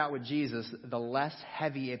we work out with Jesus, the less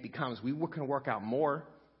heavy it becomes. We can work out more,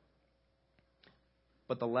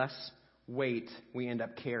 but the less weight we end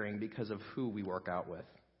up carrying because of who we work out with.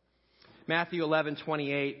 Matthew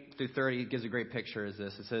 11:28 through 30 gives a great picture of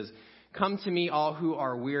this. It says, "Come to me, all who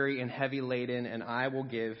are weary and heavy laden, and I will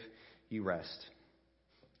give you rest.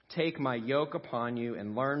 Take my yoke upon you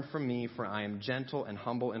and learn from me, for I am gentle and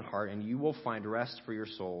humble in heart, and you will find rest for your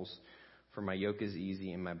souls. For my yoke is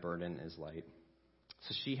easy and my burden is light."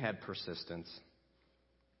 So she had persistence.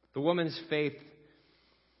 The woman's faith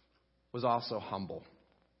was also humble.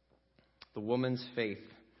 The woman's faith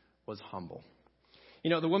was humble. You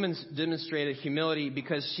know, the woman's demonstrated humility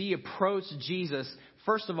because she approached Jesus.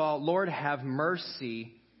 First of all, "Lord, have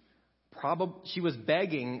mercy." She was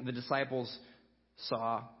begging, the disciples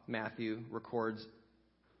saw, Matthew records.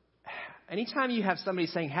 Anytime you have somebody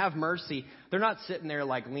saying, "have mercy," they're not sitting there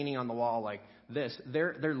like leaning on the wall like this.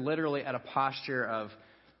 They're literally at a posture of,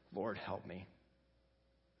 "Lord, help me."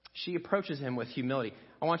 She approaches him with humility.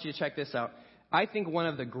 I want you to check this out. I think one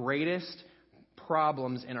of the greatest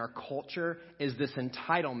problems in our culture is this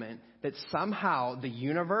entitlement that somehow the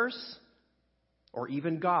universe or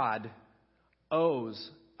even God owes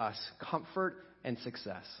us comfort and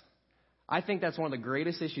success. I think that's one of the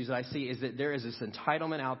greatest issues that I see is that there is this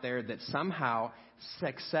entitlement out there that somehow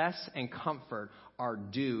success and comfort are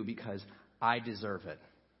due because I deserve it.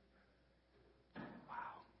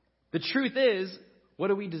 Wow. The truth is, what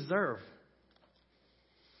do we deserve?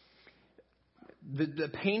 The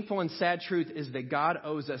painful and sad truth is that God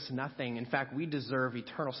owes us nothing. In fact, we deserve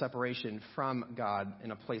eternal separation from God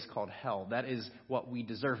in a place called hell. That is what we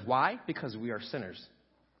deserve. Why? Because we are sinners.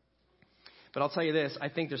 But I'll tell you this, I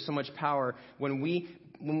think there's so much power when we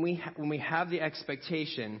have the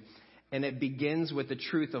expectation, and it begins with the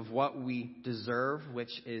truth of what we deserve,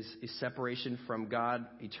 which is a separation from God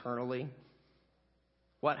eternally.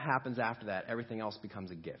 What happens after that? Everything else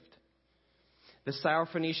becomes a gift. The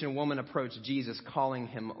Syrophoenician woman approached Jesus, calling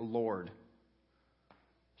him Lord.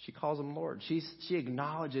 She calls him Lord. She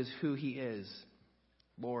acknowledges who he is.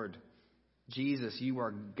 Lord, Jesus, you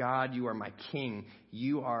are God. You are my King.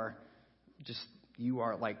 Just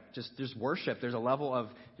there's worship. There's a level of,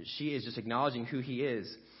 she is just acknowledging who he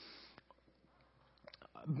is.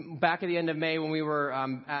 Back at the end of May when we were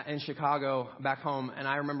in Chicago, back home, and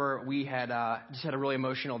I remember we had just had a really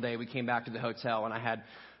emotional day. We came back to the hotel, and I had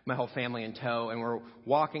my whole family in tow, and we're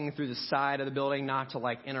walking through the side of the building, not to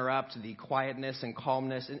like interrupt the quietness and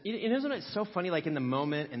calmness. And isn't it so funny, like in the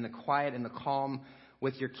moment, in the quiet and the calm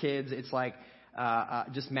with your kids, it's like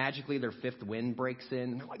just magically their fifth wind breaks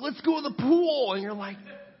in. They're like, "Let's go to the pool," and you're like,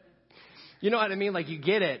 you know what I mean? Like you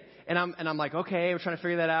get it. And I'm like, okay, we're trying to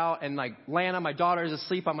figure that out. And like Lana, my daughter, is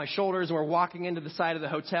asleep on my shoulders, and we're walking into the side of the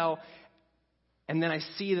hotel. And then I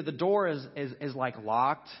see that the door is like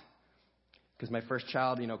locked. Because my first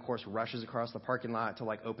child, of course, rushes across the parking lot to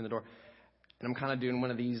like open the door. And I'm kind of doing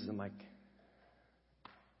one of these and like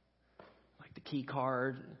the key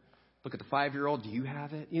card. Look at the 5-year-old. Do you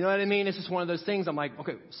have it? You know what I mean? It's just one of those things. I'm like,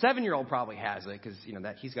 okay, 7-year-old probably has it because,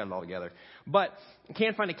 that he's got it all together. But I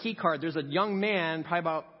can't find a key card. There's a young man, probably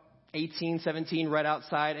about 18, 17, right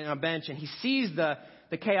outside on a bench. And he sees the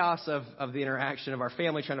chaos of the interaction of our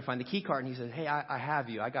family trying to find the key card. And he says, "Hey, I have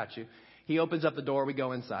you. I got you." He opens up the door. We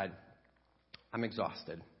go inside. I'm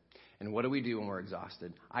exhausted. And what do we do when we're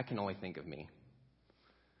exhausted? I can only think of me.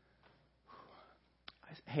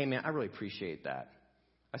 "Hey, man, I really appreciate that."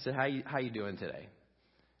 I said, how you doing today?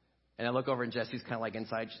 And I look over and Jesse's kind of like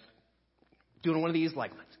inside, just doing one of these,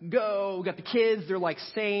 like, "Let's go. We got the kids. They're like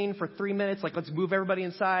sane for 3 minutes. Like, let's move everybody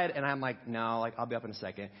inside." And I'm like, "No, like I'll be up in a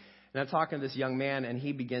second." And I'm talking to this young man, and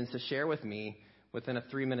he begins to share with me within a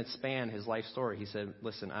 3-minute span his life story. He said,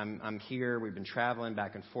 "Listen, I'm here. We've been traveling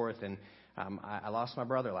back and forth, and I lost my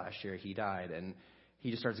brother last year. He died." And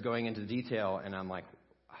he just starts going into detail, and I'm like,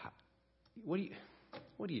 what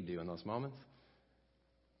do you do in those moments?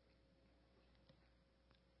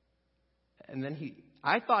 And then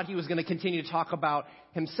I thought he was going to continue to talk about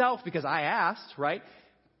himself because I asked, right?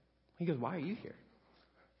 He goes, "Why are you here?"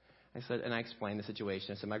 I said, and I explained the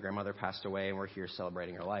situation. I said, "My grandmother passed away, and we're here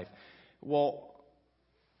celebrating her life." Well,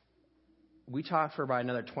 we talked for about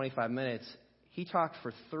another 25 minutes. He talked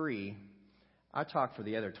for 3. I talked for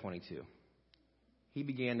the other 22. He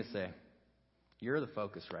began to say, You're the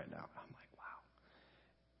focus right now. I'm like,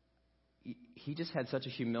 wow. He just had such a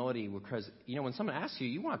humility because, when someone asks you,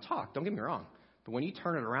 you want to talk. Don't get me wrong. But when you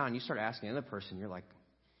turn it around, you start asking the other person, you're like,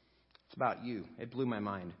 it's about you. It blew my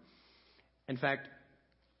mind. In fact,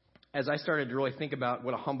 as I started to really think about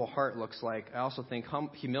what a humble heart looks like, I also think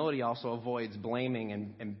humility also avoids blaming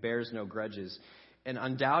and bears no grudges. And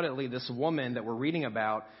undoubtedly, this woman that we're reading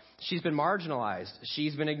about, she's been marginalized.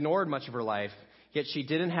 She's been ignored much of her life, yet she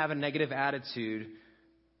didn't have a negative attitude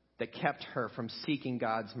that kept her from seeking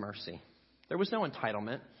God's mercy. There was no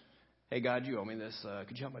entitlement. Hey, God, you owe me this.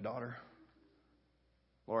 Could you help my daughter?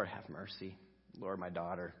 Lord, have mercy. Lord, my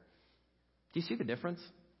daughter. Do you see the difference?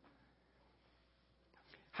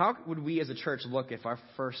 How would we as a church look if our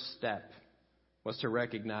first step was to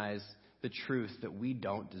recognize the truth that we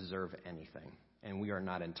don't deserve anything and we are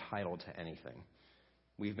not entitled to anything?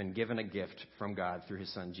 We've been given a gift from God through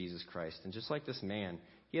his son, Jesus Christ. And just like this man,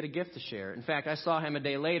 he had a gift to share. In fact, I saw him a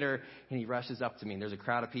day later, and he rushes up to me. And there's a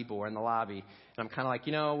crowd of people. We're in the lobby. And I'm kind of like,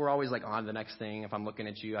 we're always like on the next thing. If I'm looking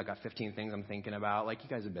at you, I got 15 things I'm thinking about. Like, you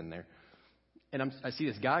guys have been there. And I see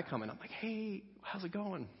this guy coming. I'm like, hey, how's it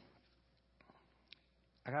going?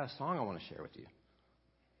 I got a song I want to share with you.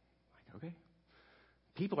 I'm like, okay.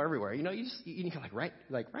 People are everywhere. You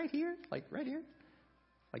like right here, like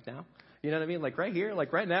now. You know what I mean? Like right here,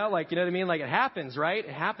 like right now, like, you know what I mean? Like it happens, right?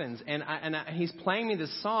 It happens. And he's playing me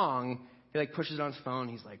this song. He like pushes it on his phone.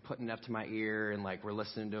 He's like putting it up to my ear and like we're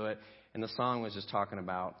listening to it. And the song was just talking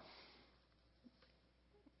about,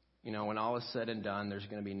 when all is said and done, there's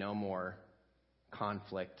going to be no more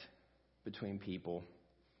conflict between people.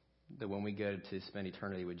 That when we go to spend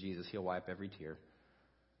eternity with Jesus, he'll wipe every tear.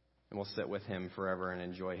 And we'll sit with him forever and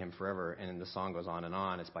enjoy him forever. And the song goes on and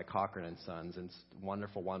on. It's by Cochran and Sons. It's a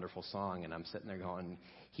wonderful, wonderful song. And I'm sitting there going,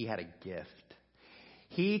 he had a gift.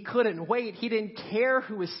 He couldn't wait. He didn't care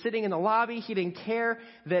who was sitting in the lobby. He didn't care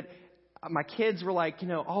that my kids were like,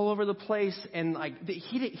 all over the place. And like,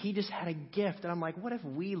 he just had a gift. And I'm like, what if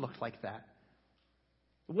we looked like that?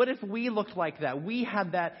 What if we looked like that? We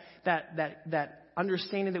had that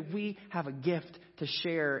understanding that we have a gift to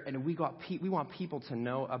share, and we want people to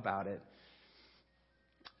know about it.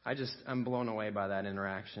 I'm blown away by that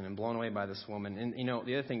interaction and blown away by this woman. And,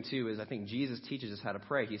 the other thing, too, is I think Jesus teaches us how to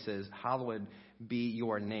pray. He says, hallowed be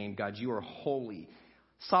your name. God, you are holy.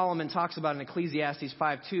 Solomon talks about in Ecclesiastes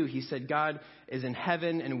 5:2, he said, God is in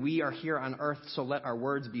heaven and we are here on earth, so let our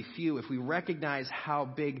words be few. If we recognize how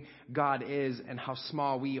big God is and how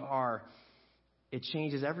small we are, it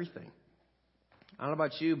changes everything. I don't know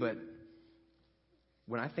about you, but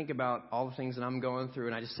when I think about all the things that I'm going through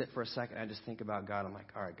and I just sit for a second and I just think about God, I'm like,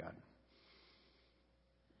 all right, God,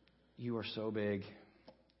 you are so big.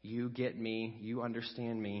 You get me. You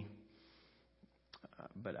understand me.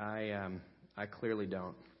 But I clearly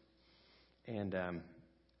don't. And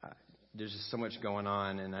there's just so much going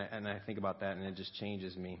on, and I think about that, and it just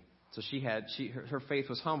changes me. So her faith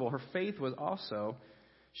was humble. Her faith was also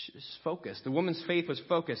focused. The woman's faith was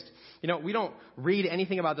focused. We don't read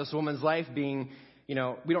anything about this woman's life being, we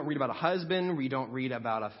don't read about a husband. We don't read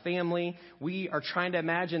about a family. We are trying to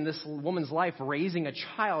imagine this woman's life raising a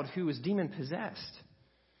child who was demon-possessed.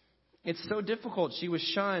 It's so difficult. She was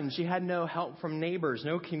shunned. She had no help from neighbors,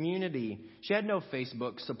 no community. She had no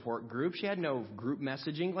Facebook support group. She had no group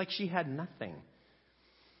messaging. Like, she had nothing.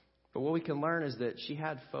 But what we can learn is that she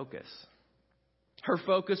had focus. Her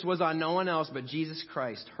focus was on no one else but Jesus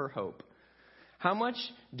Christ, her hope. How much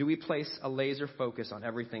do we place a laser focus on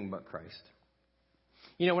everything but Christ?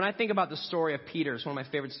 When I think about the story of Peter, it's one of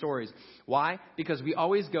my favorite stories. Why? Because we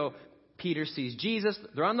always go, Peter sees Jesus.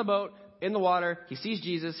 They're on the boat. In the water, he sees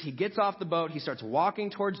Jesus, he gets off the boat, he starts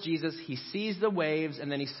walking towards Jesus, he sees the waves,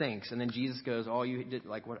 and then he sinks. And then Jesus goes, oh, you did,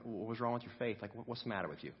 like, what was wrong with your faith? Like, what's the matter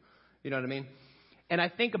with you? You know what I mean? And I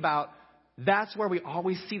think about, that's where we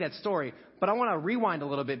always see that story. But I want to rewind a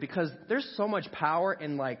little bit because there's so much power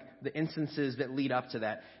in, like, the instances that lead up to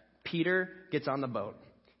that. Peter gets on the boat.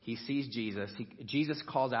 He sees Jesus. Jesus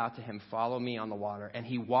calls out to him, follow me on the water. And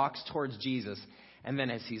he walks towards Jesus. And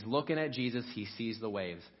then as he's looking at Jesus, he sees the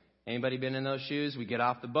waves. Anybody been in those shoes? We get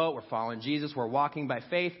off the boat, we're following Jesus, we're walking by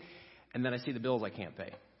faith, and then I see the bills I can't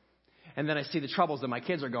pay. And then I see the troubles that my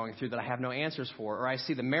kids are going through that I have no answers for. Or I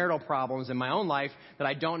see the marital problems in my own life that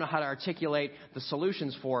I don't know how to articulate the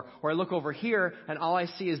solutions for. Or I look over here and all I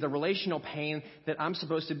see is the relational pain that I'm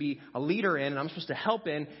supposed to be a leader in and I'm supposed to help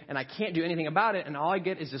in, and I can't do anything about it, and all I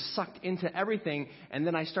get is just sucked into everything, and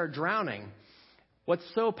then I start drowning. What's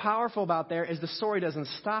so powerful about there is the story doesn't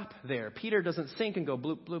stop there. Peter doesn't sink and go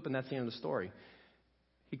bloop, bloop, and that's the end of the story.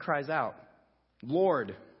 He cries out,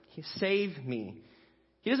 Lord, save me.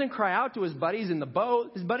 He doesn't cry out to his buddies in the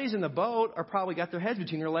boat. His buddies in the boat are probably got their heads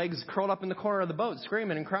between their legs, curled up in the corner of the boat,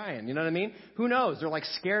 screaming and crying. You know what I mean? Who knows? They're like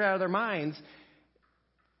scared out of their minds.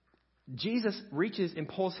 Jesus reaches and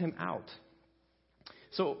pulls him out.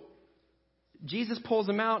 So Jesus pulls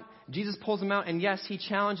him out. And yes, he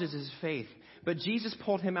challenges his faith. But Jesus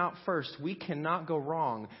pulled him out first. We cannot go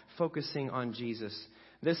wrong focusing on Jesus.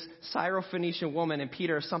 This Syrophoenician woman and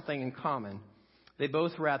Peter have something in common. They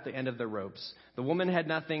both were at the end of their ropes. The woman had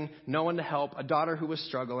nothing, no one to help, a daughter who was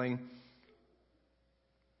struggling,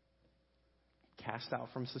 cast out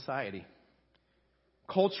from society.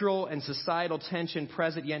 Cultural and societal tension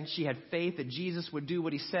present, yet she had faith that Jesus would do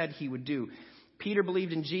what he said he would do. Peter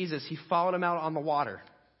believed in Jesus. He followed him out on the water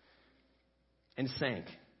and sank.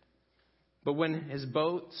 But when his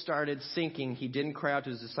boat started sinking, he didn't cry out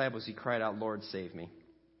to his disciples. He cried out, "Lord, save me."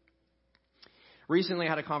 Recently, I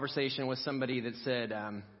had a conversation with somebody that said,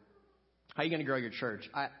 how are you going to grow your church?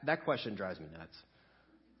 That question drives me nuts.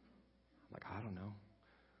 I'm like, I don't know.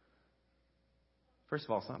 First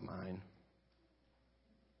of all, it's not mine.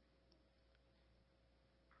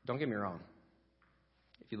 Don't get me wrong.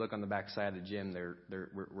 If you look on the back side of the gym,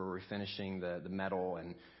 we're refinishing the metal,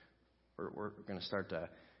 and we're going to start to,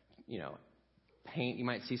 paint. You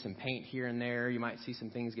might see some paint here and there. You might see some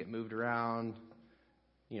things get moved around.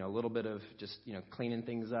 A little bit of just, cleaning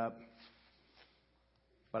things up.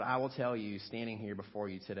 But I will tell you, standing here before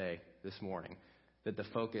you today, this morning, that the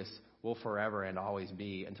focus will forever and always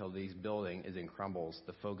be, until this building is in crumbles,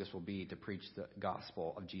 the focus will be to preach the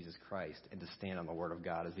gospel of Jesus Christ and to stand on the Word of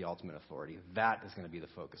God as the ultimate authority. That is going to be the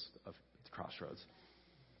focus of Crossroads.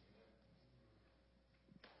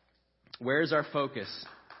 Where is our focus?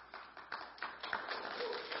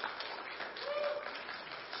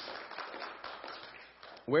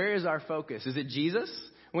 Where is our focus? Is it Jesus?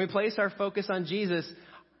 When we place our focus on Jesus,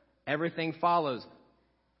 everything follows.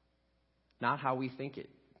 Not how we think it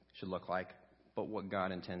should look like, but what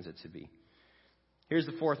God intends it to be. Here's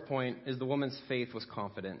the fourth point, is the woman's faith was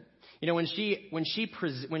confident. When she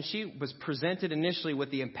was presented initially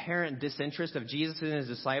with the apparent disinterest of Jesus and his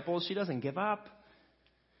disciples, she doesn't give up.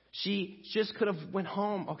 She just could have went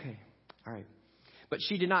home. Okay, all right. But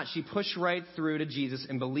she did not. She pushed right through to Jesus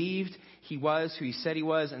and believed he was who he said he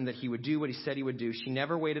was and that he would do what he said he would do. She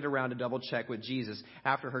never waited around to double check with Jesus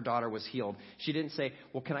after her daughter was healed. She didn't say,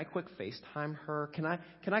 well, can I quick FaceTime her? Can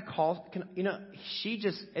I call? She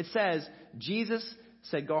just, it says, Jesus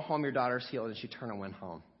said, go home, your daughter's healed. And she turned and went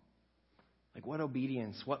home. Like, what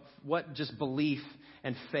obedience, what just belief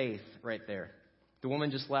and faith right there. The woman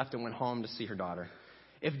just left and went home to see her daughter.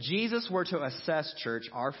 If Jesus were to assess, church,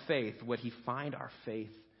 our faith, would he find our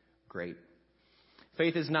faith great?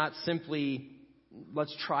 Faith is not simply,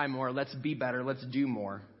 let's try more, let's be better, let's do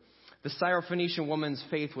more. The Syrophoenician woman's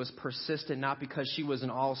faith was persistent, not because she was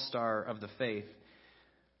an all-star of the faith.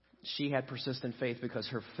 She had persistent faith because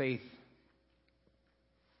her faith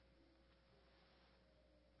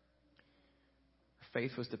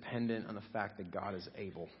was dependent on the fact that God is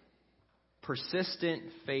able. Persistent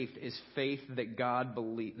faith is faith that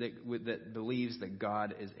that believes that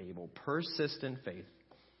God is able. Persistent faith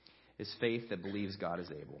is faith that believes God is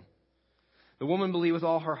able. The woman believed with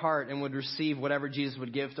all her heart and would receive whatever Jesus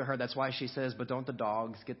would give to her. That's why she says, but don't the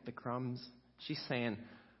dogs get the crumbs? She's saying,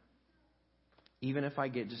 even if I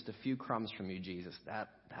get just a few crumbs from you, Jesus, that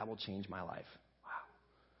will change my life. Wow.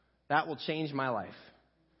 That will change my life.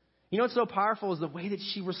 What's so powerful is the way that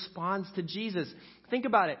she responds to Jesus. Think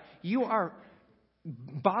about it. You are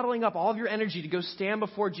bottling up all of your energy to go stand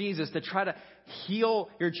before Jesus to try to heal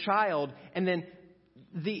your child. And then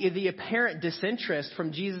the apparent disinterest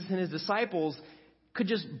from Jesus and his disciples could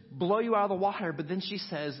just blow you out of the water. But then she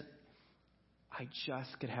says, I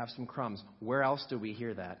just could have some crumbs. Where else do we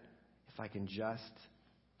hear that? If I can just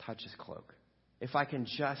touch his cloak. If I can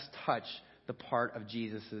just touch the part of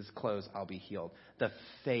Jesus' clothes, I'll be healed. The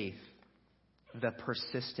faith, the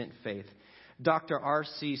persistent faith. Dr.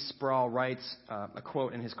 R.C. Sproul writes a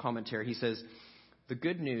quote in his commentary. He says, the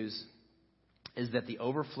good news is that the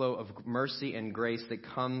overflow of mercy and grace that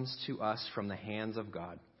comes to us from the hands of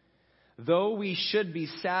God, though we should be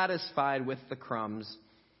satisfied with the crumbs,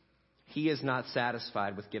 he is not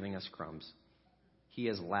satisfied with giving us crumbs. He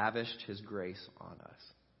has lavished his grace on us.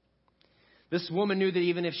 This woman knew that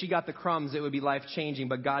even if she got the crumbs, it would be life-changing,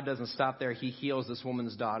 but God doesn't stop there. He heals this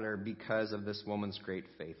woman's daughter because of this woman's great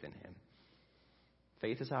faith in him.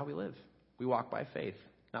 Faith is how we live. We walk by faith,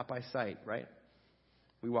 not by sight, right?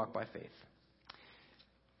 We walk by faith.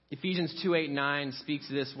 Ephesians 2:8-9 speaks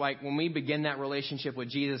to this, like when we begin that relationship with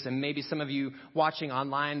Jesus, and maybe some of you watching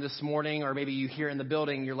online this morning, or maybe you here in the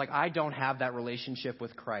building, you're like, I don't have that relationship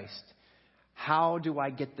with Christ. How do I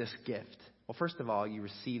get this gift? Well, first of all, you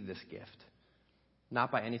receive this gift,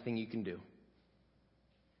 not by anything you can do.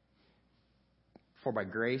 For by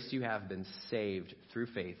grace you have been saved through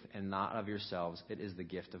faith, and not of yourselves. It is the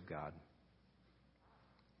gift of God.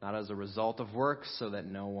 Not as a result of works, so that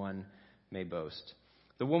no one may boast.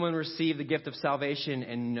 The woman received the gift of salvation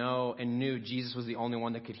and knew Jesus was the only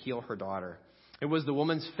one that could heal her daughter. It was the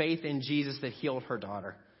woman's faith in Jesus that healed her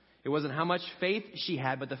daughter. It wasn't how much faith she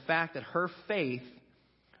had, but the fact that her faith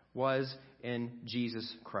was in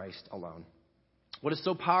Jesus Christ alone. What is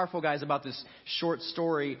so powerful, guys, about this short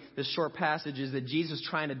story, this short passage, is that Jesus is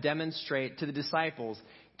trying to demonstrate to the disciples,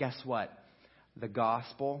 guess what? The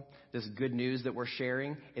gospel, this good news that we're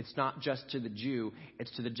sharing, it's not just to the Jew,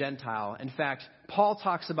 it's to the Gentile. In fact, Paul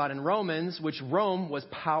talks about in Romans, which Rome was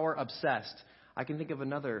power obsessed. I can think of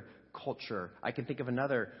another culture, I can think of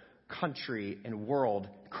another country and world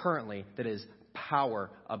currently that is power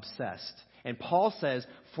obsessed. And Paul says,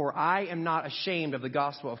 for I am not ashamed of the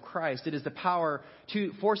gospel of Christ. It is the power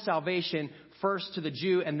for salvation, first to the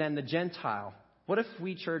Jew and then the Gentile. What if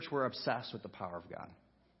we, church, were obsessed with the power of God?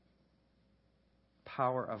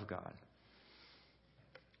 Power of God.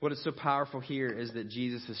 What is so powerful here is that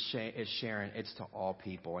Jesus is sharing it's to all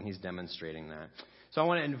people, and he's demonstrating that. So I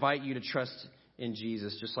want to invite you to trust in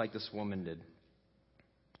Jesus just like this woman did.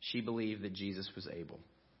 She believed that Jesus was able.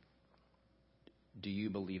 Do you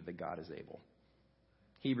believe that God is able?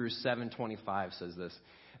 Hebrews 7:25 says this.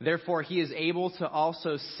 Therefore, he is able to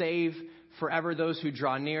also save forever those who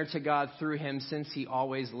draw near to God through him, since he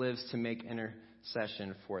always lives to make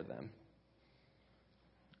intercession for them.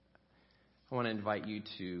 I want to invite you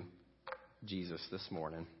to Jesus this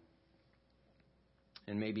morning.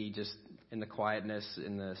 And maybe just in the quietness,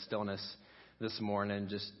 in the stillness this morning,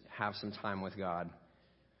 just have some time with God.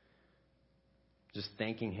 Just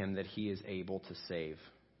thanking him that he is able to save.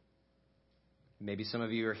 Maybe some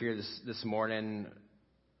of you are here this morning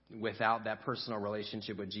without that personal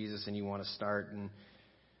relationship with Jesus, and you want to start.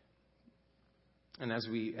 And as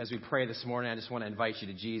we pray this morning, I just want to invite you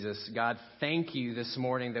to Jesus. God, thank you this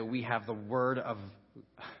morning that we have the Word.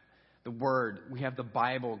 We have the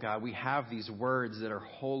Bible, God. We have these words that are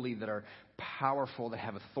holy, that are powerful, that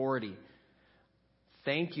have authority.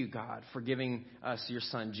 Thank you, God, for giving us your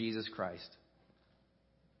Son, Jesus Christ.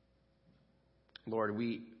 Lord,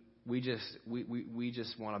 we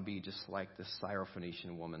just want to be just like the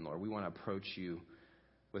Syrophoenician woman, Lord. We want to approach you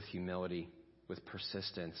with humility, with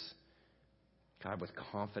persistence, God, with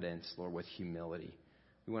confidence, Lord, with humility.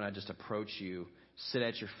 We want to just approach you, sit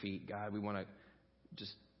at your feet, God. We want to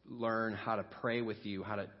just learn how to pray with you,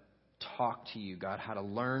 how to talk to you, God, how to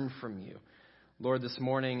learn from you. Lord, this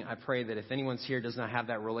morning, I pray that if anyone's here does not have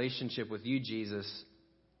that relationship with you, Jesus,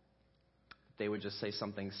 they would just say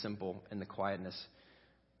something simple in the quietness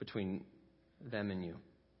between them and you.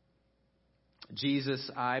 Jesus,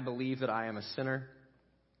 I believe that I am a sinner,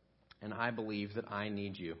 and I believe that I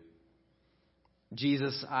need you.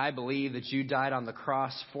 Jesus, I believe that you died on the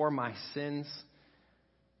cross for my sins.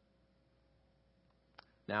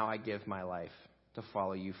 Now I give my life to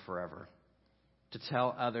follow you forever, to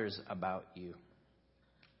tell others about you.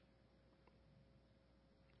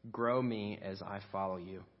 Grow me as I follow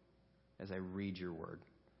you, as I read your word.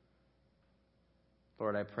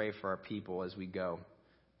 Lord, I pray for our people as we go,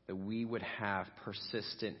 that we would have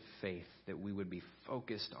persistent faith, that we would be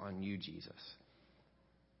focused on you, Jesus.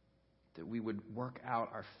 That we would work out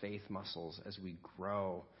our faith muscles as we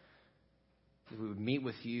grow. That we would meet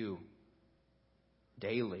with you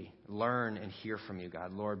daily, learn and hear from you,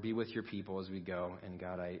 God. Lord, be with your people as we go. And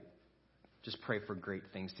God, I just pray for great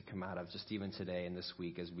things to come out of just even today and this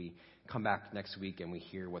week as we come back next week and we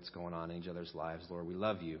hear what's going on in each other's lives. Lord, we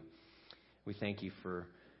love you. We thank you for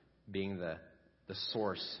being the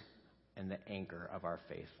source and the anchor of our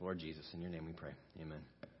faith. Lord Jesus, in your name we pray. Amen.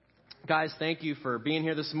 Guys, thank you for being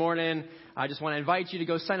here this morning. I just want to invite you to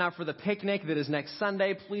go sign up for the picnic that is next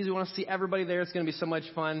Sunday. Please, we want to see everybody there. It's going to be so much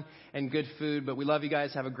fun and good food. But we love you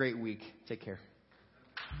guys. Have a great week. Take care.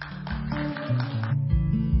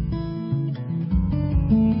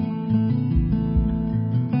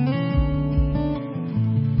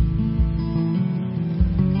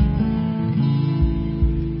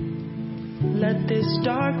 Let this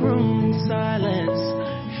dark room in silence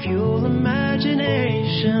fuel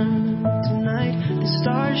imagination. Tonight the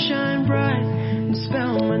stars shine bright and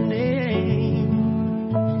spell my name.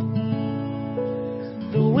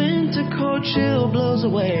 The winter cold chill blows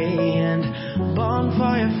away and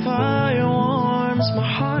bonfire fire warms my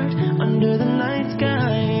heart. Under the night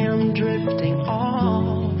sky I'm drifting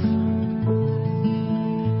off.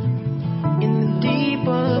 In the deep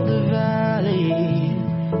of the valley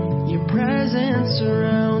your presence presence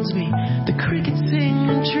surrounds me. The crickets sing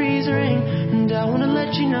and trees ring, and I wanna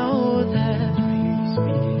let you know that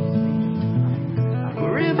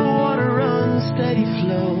river water runs steady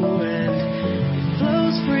flow, and it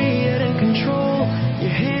flows free and in control. Your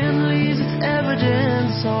hand leaves its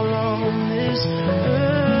evidence all on this earth.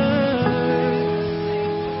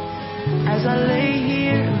 As I lay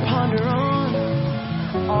here and ponder on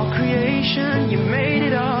all creation, you made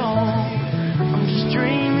it all. I'm just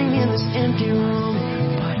dreaming in this empty room,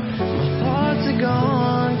 but my thoughts are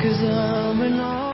gone 'cause